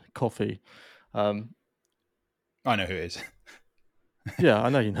 coffee. I know who it is. Yeah, I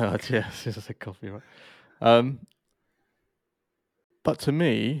know you know. Yeah, I said coffee, right? But to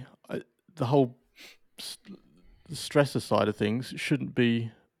me, the whole stressor side of things shouldn't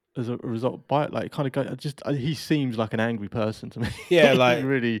be as a result by it. Like, kind of he seems like an angry person to me. Yeah, like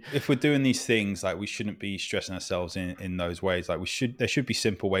really. If we're doing these things, like we shouldn't be stressing ourselves in those ways. Like there should be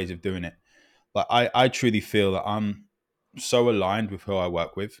simple ways of doing it. Like I truly feel that I'm so aligned with who I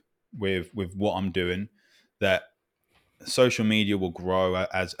work with what I'm doing, that social media will grow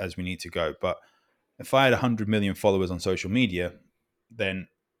as we need to go. But if I had 100 million followers on social media, then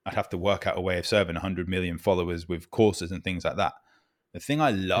I'd have to work out a way of serving 100 million followers with courses and things like that. The thing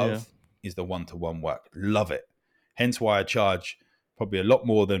I love is the one-to-one work. Love it. Hence why I charge probably a lot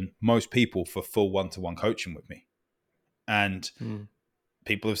more than most people for full one-to-one coaching with me. And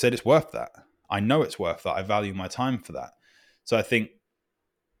people have said it's worth that. I know it's worth that. I value my time for that. So I think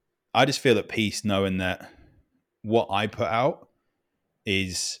I just feel at peace knowing that what I put out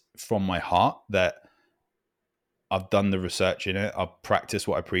is from my heart, that I've done the research in it. I've practiced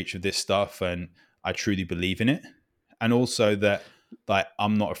what I preach with this stuff and I truly believe in it. And also that like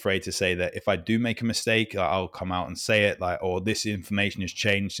I'm not afraid to say that if I do make a mistake, I'll come out and say it, like, or this information has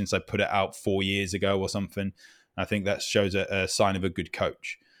changed since I put it out 4 years ago or something. I think that shows a sign of a good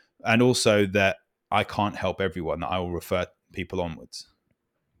coach. And also that I can't help everyone, that I will refer people onwards.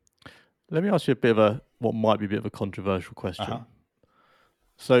 Let me ask you what might be a bit of a controversial question. Uh-huh.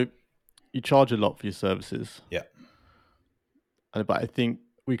 So you charge a lot for your services. Yeah. But I think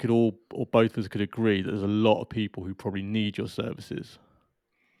we could all, or both of us could agree that there's a lot of people who probably need your services.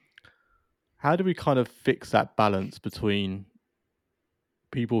 How do we kind of fix that balance between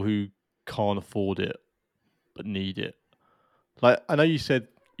people who can't afford it but need it? Like, I know you said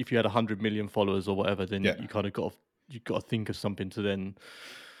if you had 100 million followers or whatever, then you kind of got to think of something to then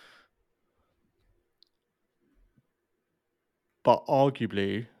but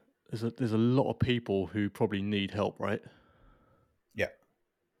arguably, there's a lot of people who probably need help, right? Yeah.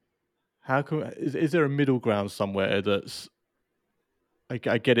 How can is there a middle ground somewhere that's I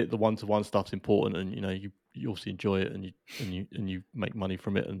get it, the one-to-one stuff's important, and you obviously enjoy it, and you make money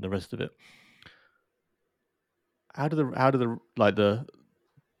from it, and the rest of it. How do the like the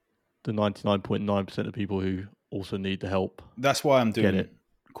 99.9% of people who also need the help That's why I'm get doing it?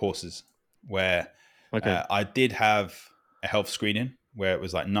 courses where Okay, I did have a health screening where it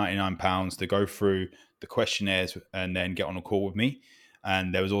was like £99 to go through the questionnaires and then get on a call with me.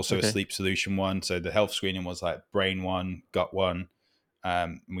 And there was also a okay, sleep solution one. So the health screening was like brain one, gut one.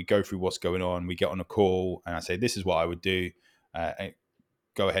 And we go through what's going on. We get on a call and I say, this is what I would do.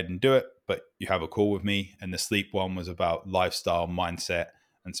 Go ahead and do it, but you have a call with me. And the sleep one was about lifestyle, mindset,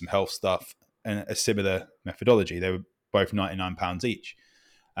 and some health stuff, and a similar methodology. They were both £99 each.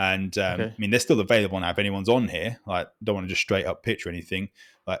 And I okay, mean, they're still available now. If anyone's on here, like, don't want to just straight up pitch or anything,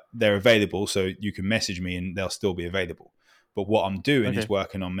 like, they're available. So you can message me and they'll still be available. But what I'm doing is okay,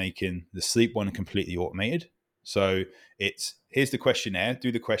 working on making the sleep one completely automated. So it's here's the questionnaire,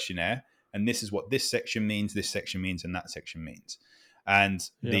 do the questionnaire, and this is what this section means, and that section means. And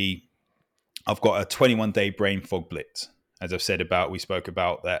yeah, I've got a 21-day brain fog blitz. As I've said we spoke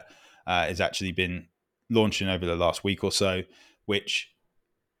about that has actually been launching over the last week or so, which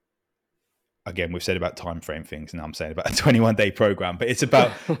again, we've said about time frame things, and now I'm saying about a 21-day program, but it's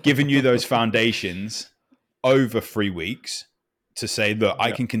about giving you those foundations over 3 weeks to say, look, I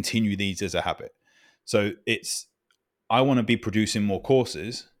yeah, can continue these as a habit. So I want to be producing more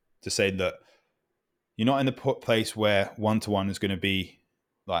courses to say that you're not in the place where one-to-one is going to be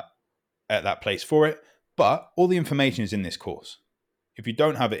like at that place for it, but all the information is in this course. If you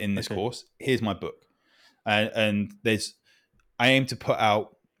don't have it in this okay, course, here's my book. And I aim to put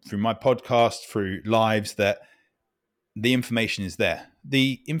out through my podcast, through lives, that the information is there.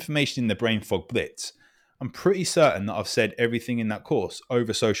 The information in the Brain Fog Blitz, I'm pretty certain that I've said everything in that course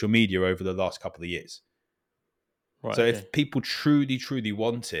over social media over the last couple of years. right, So okay, if people truly, truly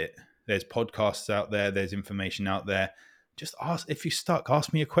want it, there's podcasts out there, there's information out there. Just ask, if you're stuck,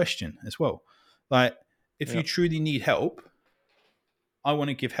 ask me a question as well. Like, if yeah, you truly need help, I want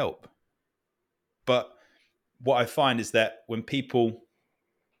to give help. But what I find is that when people,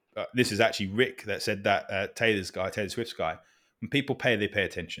 this is actually Rick that said that, Taylor Swift's guy, when people pay, they pay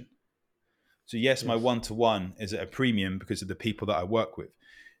attention. So yes, my yes, one-to-one is at a premium because of the people that I work with.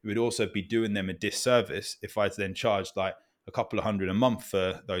 It would also be doing them a disservice if I then charged like a couple of hundred a month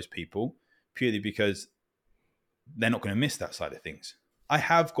for those people, purely because they're not going to miss that side of things. I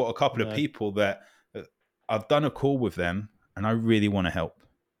have got a couple of no, people that I've done a call with them and I really want to help.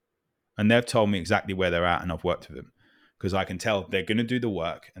 And they've told me exactly where they're at and I've worked with them because I can tell they're going to do the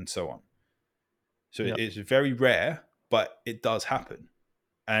work and so on. So yeah, it's very rare, but it does happen.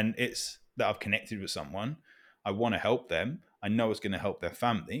 And it's that I've connected with someone. I want to help them. I know it's going to help their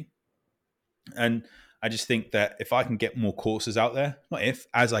family. And I just think that if I can get more courses out there, not if,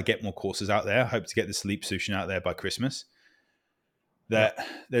 as I get more courses out there, I hope to get the sleep solution out there by Christmas, yeah, that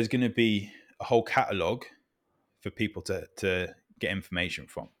there's going to be a whole catalog for people to get information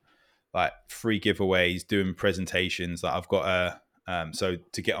from, like free giveaways, doing presentations. Like I've got so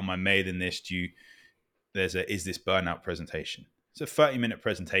to get on my mailing list, there's a is this burnout presentation. It's a 30-minute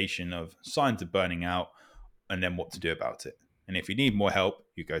presentation of signs of burning out and then what to do about it. And if you need more help,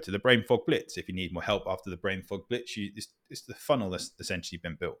 you go to the Brain Fog Blitz. If you need more help after the Brain Fog Blitz, it's the funnel that's essentially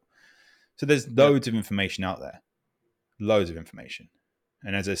been built. So there's yeah, loads of information out there, loads of information.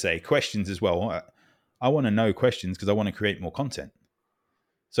 And as I say, questions as well. I want to know questions because I want to create more content.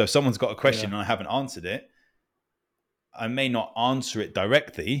 So if someone's got a question yeah, and I haven't answered it, I may not answer it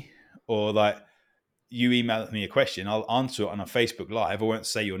directly, or like you email me a question, I'll answer it on a Facebook Live. I won't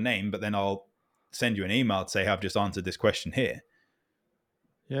say your name, but then I'll send you an email to say, I've just answered this question here.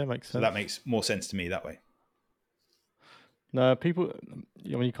 yeah, makes So that sense. makes more sense to me that way. No, people,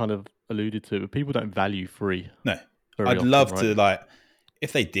 you kind of alluded to it, but people don't value free No, very I'd often, love right? to, like,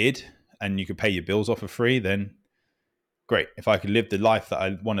 if they did and you could pay your bills off for free, then great. If I could live the life that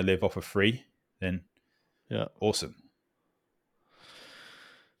I want to live off for free, then Yeah, awesome.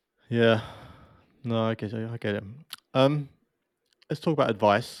 yeah. No, I get it. I get it. Um, let's talk about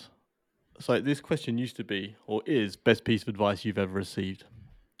advice. So this question used to be, or is, best piece of advice you've ever received.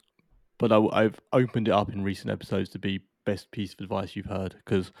 But I've opened it up in recent episodes to be best piece of advice you've heard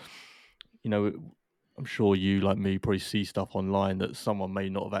because you know I'm sure you, like me, probably see stuff online that someone may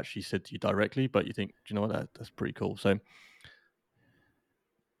not have actually said to you directly, but you think, do you know what, that's pretty cool. So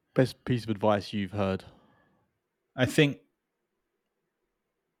best piece of advice you've heard. I think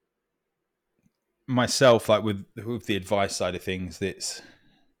myself, like with the advice side of things, that's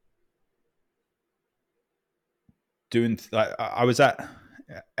doing like I was at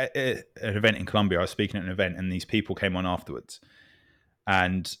an event in Colombia. I was speaking at an event, and these people came on afterwards,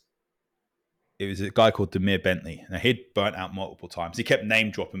 and it was a guy called Demir Bentley. Now, he'd burnt out multiple times. He kept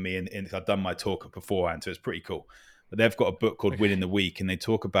name dropping me, and I'd done my talk beforehand, so it's pretty cool. But they've got a book called Okay. Winning the Week, and they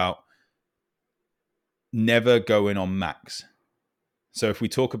talk about never going on max. So if we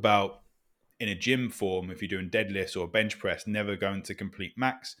talk about in a gym form, if you're doing deadlifts or bench press, never going to complete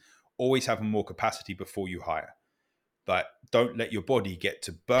max, always having more capacity before you hire. Like, don't let your body get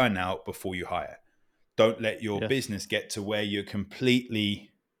to burnout before you hire. Don't let your Yes. business get to where you're completely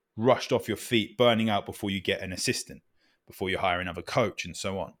rushed off your feet, burning out before you get an assistant, before you hire another coach, and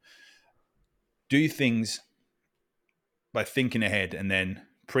so on. Do things by thinking ahead and then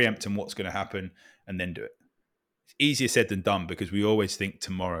preempting what's going to happen, and then do it. It's easier said than done, because we always think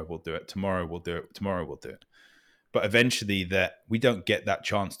tomorrow we'll do it, tomorrow we'll do it, tomorrow we'll do it. But eventually that we don't get that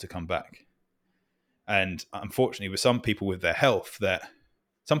chance to come back. And unfortunately, with some people with their health, that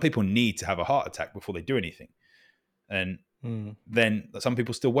some people need to have a heart attack before they do anything. And then some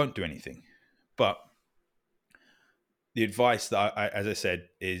people still won't do anything. But the advice that as I said,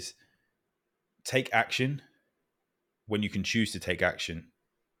 is take action when you can choose to take action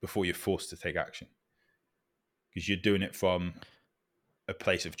before you're forced to take action. Because you're doing it from a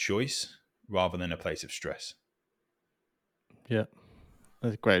place of choice rather than a place of stress. Yeah.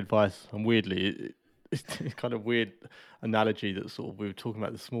 That's great advice. And weirdly, it's kind of weird analogy that sort of we were talking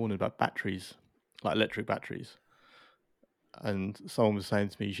about this morning about batteries, like electric batteries. And someone was saying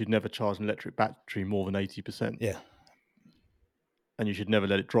to me, you should never charge an electric battery more than 80%, Yeah. and you should never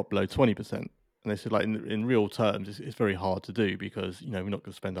let it drop below 20%. And they said, like in real terms, it's very hard to do because we're not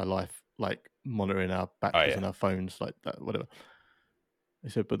going to spend our life like monitoring our batteries on our phones like that, whatever. They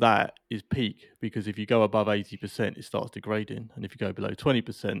said, but that is peak, because if you go above 80%, it starts degrading, and if you go below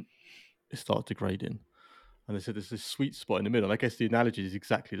 20%, it starts degrading. And they said there's this sweet spot in the middle. And I guess the analogy is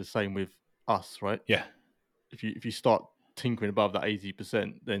exactly the same with us, right? Yeah. If you start tinkering above that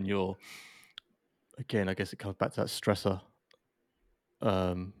 80%, then you're, again, I guess it comes back to that stressor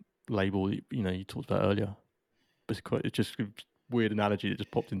label you talked about earlier. But it's just a weird analogy that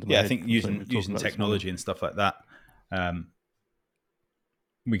just popped into my Yeah. I head think from something we were talking using about this morning. technology and stuff like that,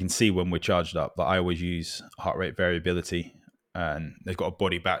 we can see when we're charged up. But I always use heart rate variability, and they've got a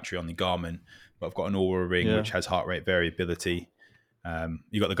body battery on the Garmin, but I've got an Aura ring Yeah. which has heart rate variability.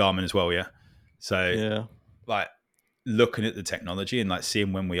 You got the Garmin as well, yeah. So Yeah. like looking at the technology and like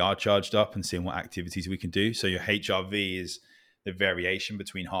seeing when we are charged up and seeing what activities we can do. So your HRV is the variation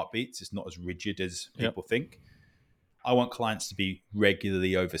between heartbeats. It's not as rigid as Yep. people think. I want clients to be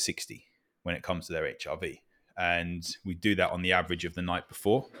regularly over 60 when it comes to their HRV. And we do that on the average of the night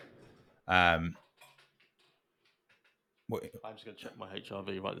before. I'm just going to check my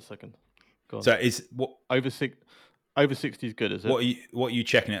HRV right this second. Go on. So is what Over 60 is good, is it? what are you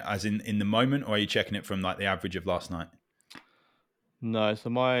checking it as in the moment, or are you checking it from like the average of last night? No, so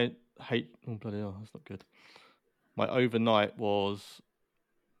my oh bloody hell, that's not good. My overnight was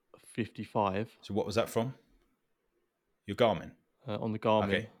 55 So what was that from? Your Garmin? on the Garmin,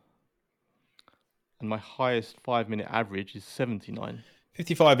 Okay. and my highest 5-minute average is 79.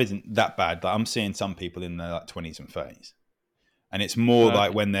 55 isn't that bad. Like I'm seeing some people in their like 20s and 30s. And it's more like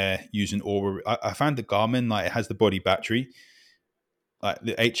Okay. when they're using Aura. I found the Garmin, like it has the body battery. Like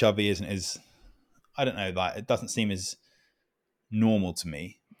the HRV isn't as, I don't know, like it doesn't seem as normal to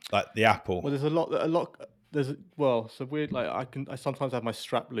me. Like the Apple. Well, there's a lot. So weird. Like I sometimes have my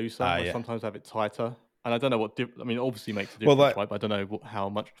strap looser. I Yeah. sometimes have it tighter, and I don't know what. I mean, obviously makes a Well, difference, like right? But I don't know how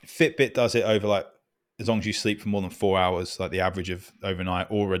much. Fitbit does it over like, as long as you sleep for more than 4 hours, like the average of overnight.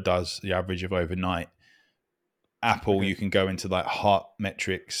 Aura does the average of overnight. Apple, Okay. you can go into like heart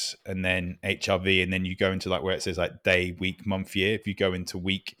metrics and then HRV, and then you go into like where it says like day, week, month, year. If you go into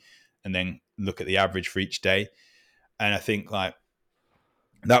week and then look at the average for each day. And I think like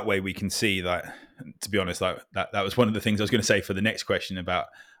that way we can see, like, to be honest, like that was one of the things I was going to say for the next question about,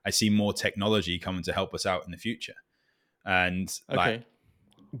 I see more technology coming to help us out in the future. And like Okay.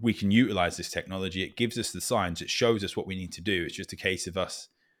 we can utilize this technology. It gives us the signs. It shows us what we need to do. It's just a case of us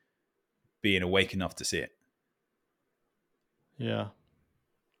being awake enough to see it. Yeah.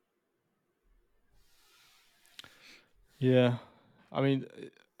 Yeah. I mean,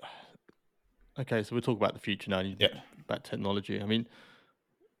 okay. So we'll talk about the future now. Yeah. About technology. I mean,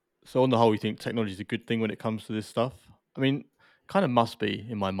 so on the whole, you think technology is a good thing when it comes to this stuff? I mean, kind of must be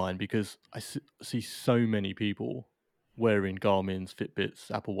in my mind, because I see so many people wearing Garmin's, Fitbits,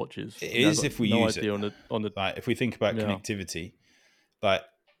 Apple Watches. It I mean, I've is got if we no use it. idea on the Like if we think about yeah. connectivity, like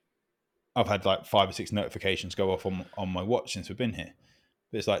I've had like 5 or 6 notifications go off on my watch since we've been here.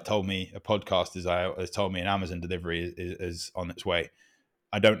 It's like told me a podcast is out, has told me an Amazon delivery is on its way.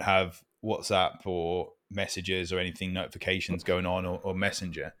 I don't have WhatsApp or messages or anything notifications going on or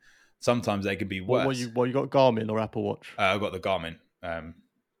Messenger. Sometimes they can be What worse. you got, Garmin or Apple Watch? I've got the Garmin, the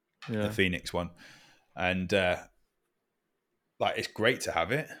Yeah. Phoenix one, and like it's great to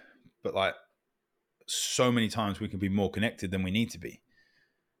have it, but like so many times we can be more connected than we need to be.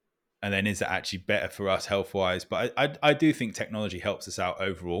 And then is that actually better for us health wise? But I do think technology helps us out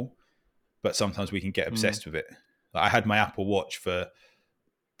overall, but sometimes we can get obsessed with it. Like I had my Apple Watch for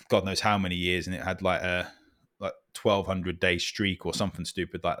God knows how many years, and it had like a 1,200-day streak or something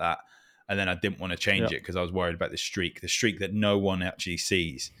stupid like that. And then I didn't want to change it because I was worried about the streak that no one actually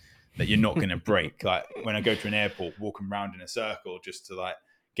sees, that you're not going to break. Like when I go to an airport, walking around in a circle just to like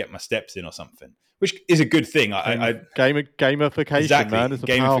get my steps in or something, which is a good thing. Gamification, exactly, man. It's a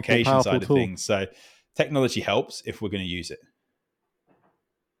gamification powerful side of tool. things. So technology helps if we're going to use it.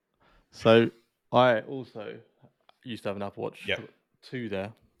 So I also used to have an Apple Watch. Yep. I've got 2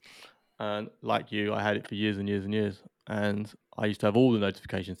 there. And like you, I had it for years and years and years. And I used to have all the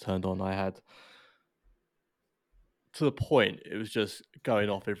notifications turned on. I had, to the point, it was just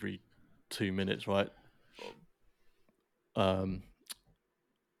going off every 2 minutes, right? And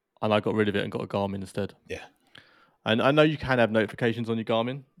I got rid of it and got a Garmin instead. Yeah. And I know you can have notifications on your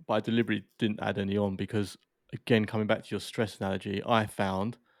Garmin, but I deliberately didn't add any on because, again, coming back to your stress analogy, I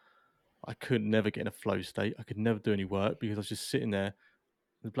found I could never get in a flow state. I could never do any work because I was just sitting there.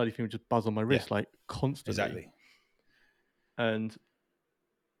 The bloody thing would just buzz on my wrist like constantly. Exactly. And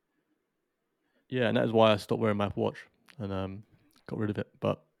yeah, and that is why I stopped wearing my Apple Watch and got rid of it.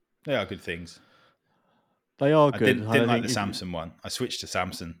 But They are good things. they are I good. didn't like the Samsung one. I switched to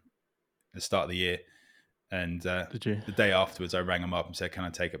Samsung at the start of the year, and Did you? the day afterwards, I rang them up and said, "Can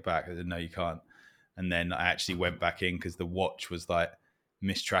I take it back?" They said, "No, you can't." And then I actually went back in because the watch was like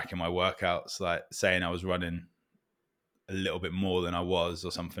mistracking my workouts, like saying I was running a little bit more than I was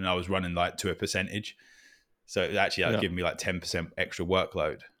or something. I was running like to a percentage, so it actually like, giving me like 10% extra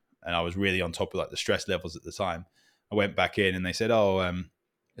workload, and I was really on top of like the stress levels at the time. I went back in and they said, "Oh,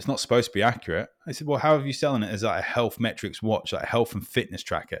 it's not supposed to be accurate." I said, "Well, how have you selling it as like a health metrics watch, like a health and fitness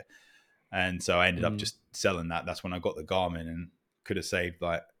tracker?" And so I ended up just selling that. That's when I got the Garmin and could have saved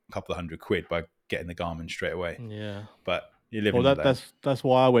like a couple of £100 by getting the Garmin straight away. Yeah. But you live Well, and learn. that's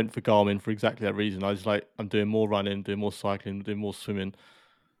why I went for Garmin, for exactly that reason. I was like, I'm doing more running, doing more cycling, doing more swimming,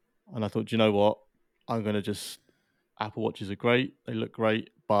 and I thought, do you know what? I'm gonna just Apple Watches are great, they look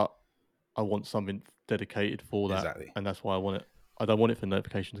great, but I want something dedicated for that, Exactly. and that's why I want it. I don't want it for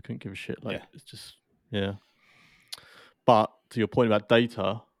notifications. I couldn't give a shit. Like it's just But to your point about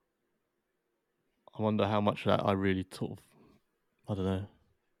data, I wonder how much of that I really sort of, I don't know.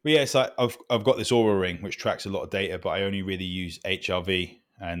 But yeah, it's like I've got this Aura ring which tracks a lot of data, but I only really use HRV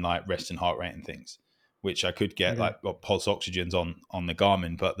and like rest and heart rate and things, which I could get like pulse oxygens on the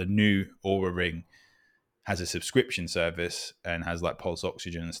Garmin. But the new Aura ring has a subscription service and has like pulse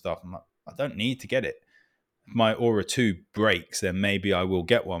oxygen and stuff. I'm like, I don't need to get it. If my Aura 2 breaks, then maybe I will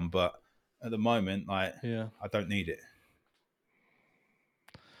get one. But at the moment, like I don't need it.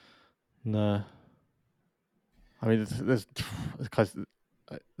 No. I mean,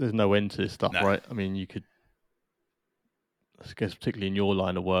 there's no end to this stuff, right? I mean, you could, I guess, particularly in your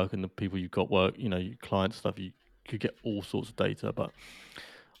line of work and the people you've got work, you know, your client stuff, you could get all sorts of data. But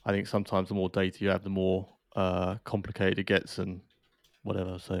I think sometimes the more data you have, the more complicated it gets and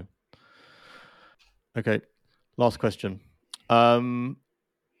whatever. So, okay, last question.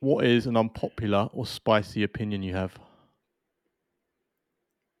 What is an unpopular or spicy opinion you have?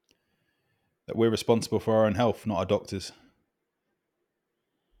 That we're responsible for our own health, not our doctors.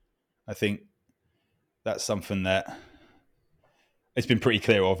 I think that's something that it's been pretty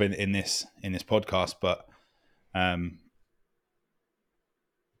clear of in this podcast, but I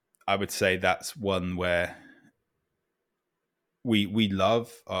would say that's one where we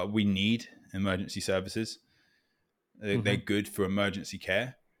need emergency services. They're good for emergency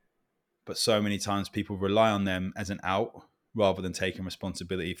care, but so many times people rely on them as an out rather than taking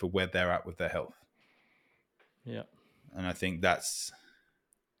responsibility for where they're at with their health. Yeah. And I think that's,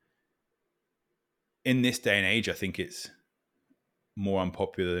 in this day and age, I think it's more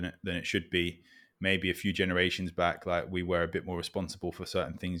unpopular than it should be. Maybe a few generations back, like we were a bit more responsible for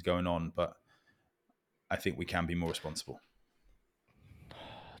certain things going on, but I think we can be more responsible. Do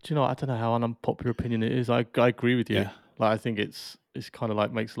you know? I don't know how an unpopular opinion it is. I agree with you. Yeah. Like I think it's kind of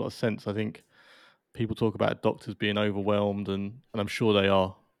like makes a lot of sense. I think people talk about doctors being overwhelmed, and I'm sure they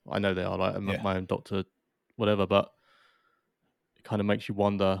are. I know they are. Like my own doctor, whatever. But it kind of makes you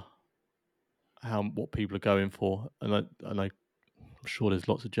wonder. what people are going for, and I'm sure there's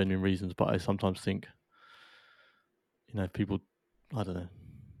lots of genuine reasons, but I sometimes think, if people, I don't know,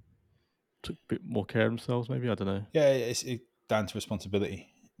 took a bit more care of themselves, maybe, I don't know. Yeah, it's down to responsibility.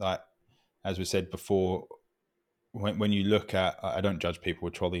 Like as we said before, when you look at, I don't judge people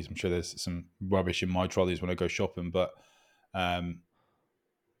with trolleys. I'm sure there's some rubbish in my trolleys when I go shopping, but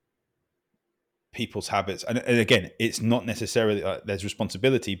people's habits, and again, it's not necessarily there's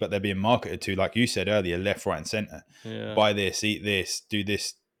responsibility, but they're being marketed to, like you said earlier, left, right, and center. Yeah. Buy this, eat this, do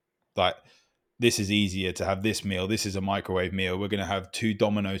this. Like this is easier to have this meal. This is a microwave meal. We're going to have 2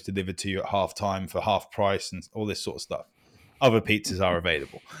 Dominoes delivered to you at half time for half price, and all this sort of stuff. Other pizzas are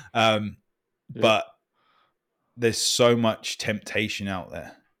available, but there's so much temptation out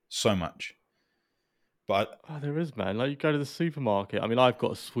there, so much. But there is, man. Like you go to the supermarket. I mean, I've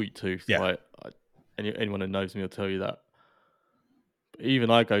got a sweet tooth, yeah, right? Anyone who knows me will tell you that. But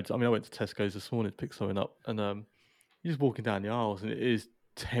even I went to Tesco's this morning to pick something up, and you're just walking down the aisles, and it is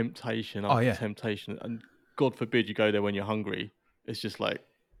temptation after temptation. And God forbid you go there when you're hungry. It's just like,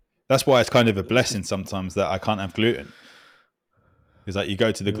 that's why it's kind of a blessing sometimes that I can't have gluten. Because like you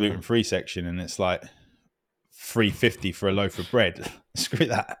go to the gluten-free section and it's like $3.50 for a loaf of bread. Screw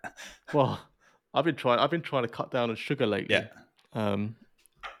that. Well, I've been trying to cut down on sugar lately.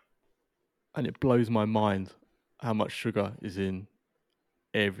 And it blows my mind how much sugar is in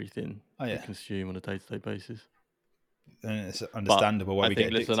everything we consume on a day-to-day basis. And it's understandable why we get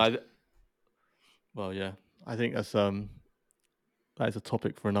addicted. I think that's that is a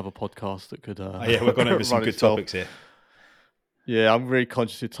topic for another podcast that could. We're going over some good topics here. Yeah, I'm really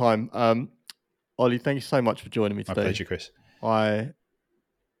conscious of time. Ollie, thank you so much for joining me today. My pleasure, Chris. Again,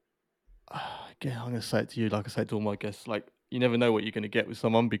 I'm going to say it to you, like I say to all my guests, like you never know what you're going to get with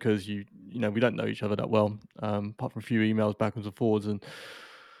someone because we don't know each other that well, apart from a few emails backwards and forwards, and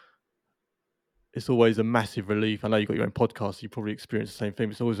it's always a massive relief. I know you've got your own podcast, so you probably experience the same thing.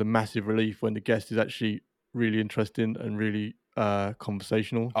 But it's always a massive relief when the guest is actually really interesting and really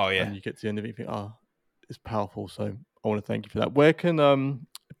conversational. Oh yeah, and you get to the end of it, and you think, it's powerful. So I want to thank you for that. Where can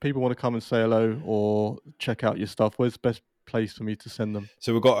people want to come and say hello or check out your stuff? Where's the best place for me to send them?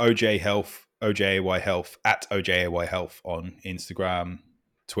 So we've got OJAY Health, OJAY Health at OJAY Health on Instagram,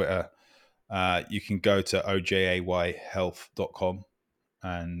 Twitter. You can go to ojayhealth.com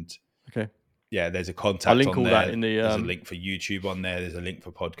and there's a contact. I'll link on all there. That in the. There's a link for YouTube on there. There's a link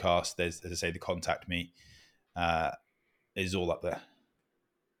for podcast. There's, as I say, the contact me is all up there.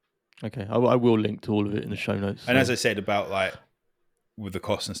 Okay, I will link to all of it in the show notes. And as I said about like with the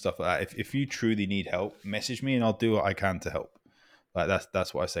costs and stuff like that, if you truly need help, message me and I'll do what I can to help. Like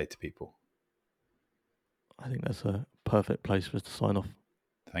that's what I say to people. I think that's a perfect place for us to sign off.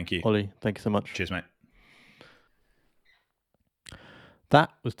 Thank you, Ollie. Thank you so much. Cheers, mate. That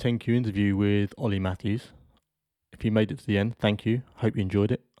was 10Q interview with Ollie Matthews. If you made it to the end, thank you. Hope you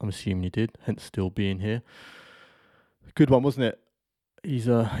enjoyed it. I'm assuming you did, hence still being here. Good one, wasn't it? He's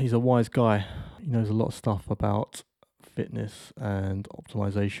a wise guy. He knows a lot of stuff about fitness and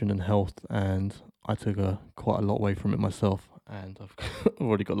optimization and health, and I took quite a lot away from it myself, and I've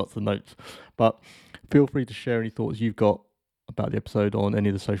already got lots of notes. But feel free to share any thoughts you've got about the episode on any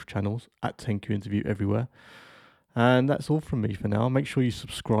of the social channels at 10Q Interview everywhere. And that's all from me for now. Make sure you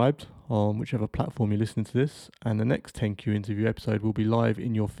subscribed on whichever platform you're listening to this, and the next 10Q Interview episode will be live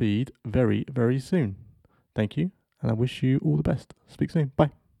in your feed very, very soon. Thank you. And I wish you all the best. Speak soon.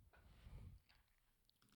 Bye.